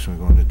make a motion, we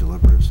go into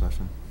deliberative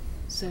session.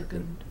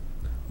 Second.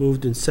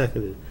 Moved and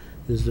seconded.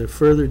 Is there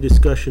further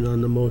discussion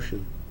on the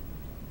motion?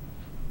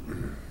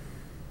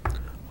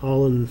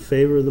 All in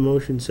favor of the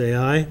motion, say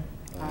aye.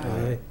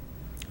 Aye.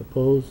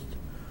 Opposed?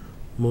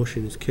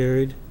 Motion is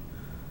carried.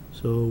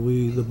 So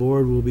the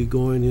board will be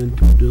going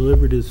into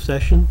deliberative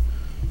session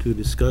to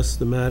discuss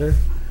the matter,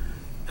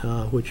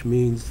 which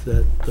means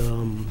that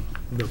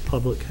the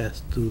public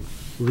has to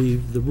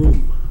leave the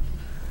room.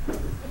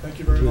 Thank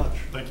you very much.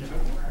 Thank you.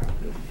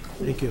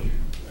 Thank you.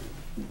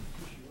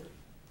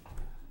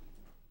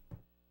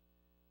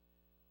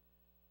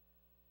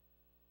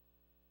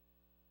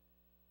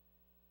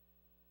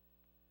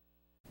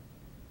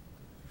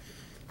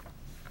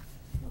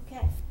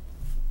 Okay.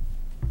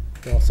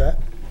 All set?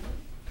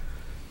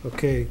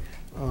 Okay,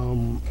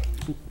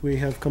 we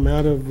have come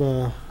out of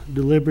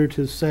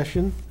deliberative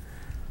session,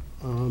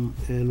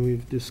 and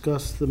we've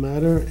discussed the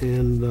matter,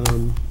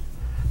 and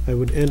I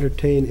would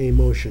entertain a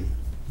motion.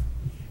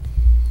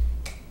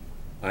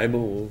 I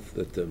move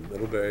that the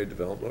Middlebury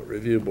Development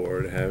Review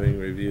Board, having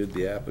reviewed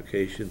the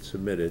application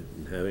submitted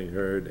and having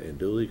heard and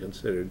duly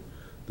considered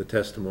the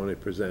testimony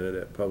presented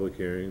at public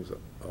hearings of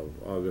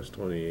August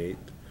 28,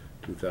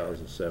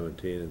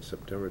 2017 and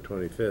September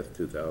 25th,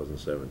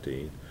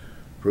 2017,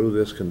 approve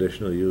this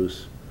conditional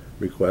use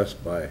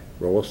request by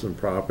Rolliston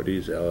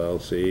Properties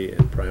LLC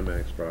and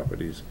Primax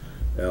Properties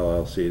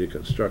LLC to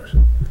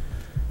construction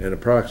an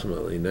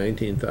approximately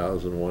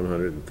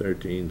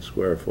 19,113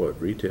 square foot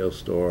retail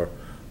store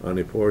on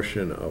a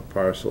portion of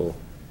parcel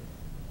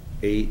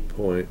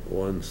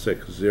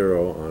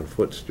 8.160 on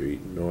Foot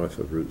Street, north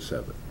of Route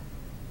 7.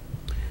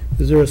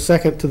 Is there a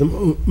second to the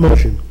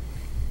motion?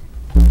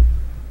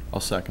 I'll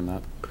second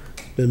that.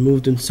 Been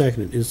moved and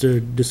seconded. Is there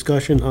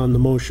discussion on the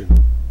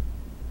motion?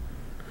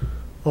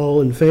 All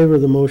in favor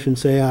of the motion,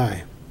 say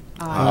aye.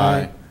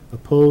 Aye.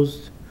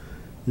 Opposed?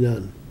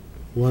 None.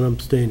 One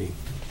abstaining.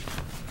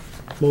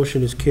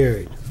 Motion is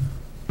carried.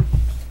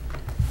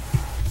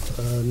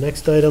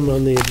 Next item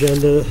on the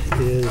agenda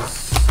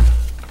is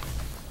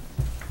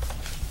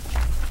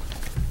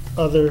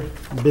other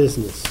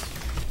business.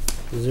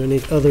 Is there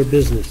any other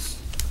business?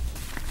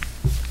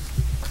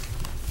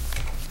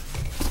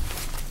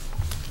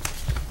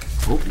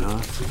 Hope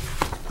not.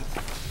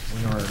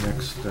 When are our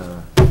next,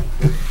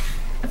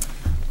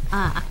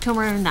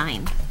 October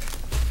 9.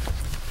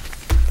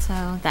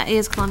 So that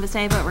is Columbus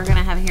Day, but we're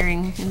gonna have a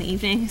hearing in the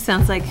evening.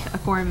 Sounds like a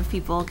quorum of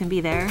people can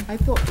be there. I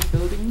thought the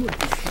building would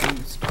be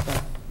closed,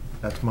 but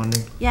that's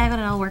Monday? Yeah, I got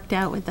it all worked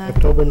out with the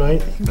October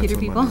 9th? computer That's on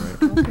people. Monday,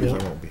 right? Because Yeah.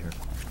 I won't be here.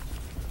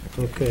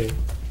 Okay.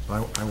 I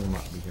will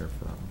not be here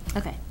for that one.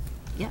 Okay,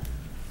 yep.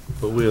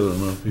 But we don't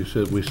know, you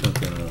said we sent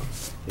that out.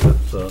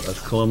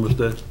 That's Columbus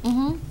Day?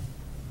 Mm-hmm.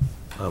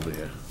 I'll be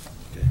here.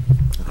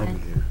 I'll be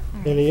here.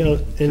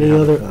 Any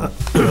other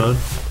John,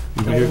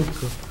 you be here?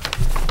 items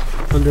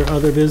under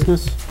other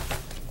business?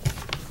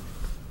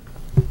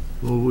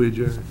 Move we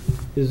adjourn.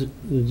 Is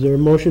there a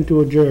motion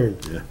to adjourn?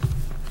 Yeah.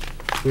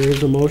 There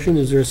is a motion,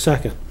 is there a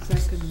second?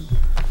 Second.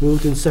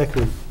 Moved and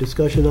seconded.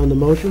 Discussion on the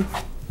motion?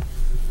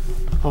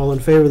 All in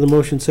favor of the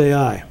motion, say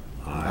aye.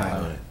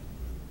 Aye.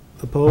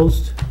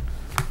 Opposed?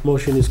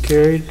 Motion is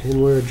carried,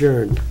 and we're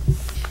adjourned.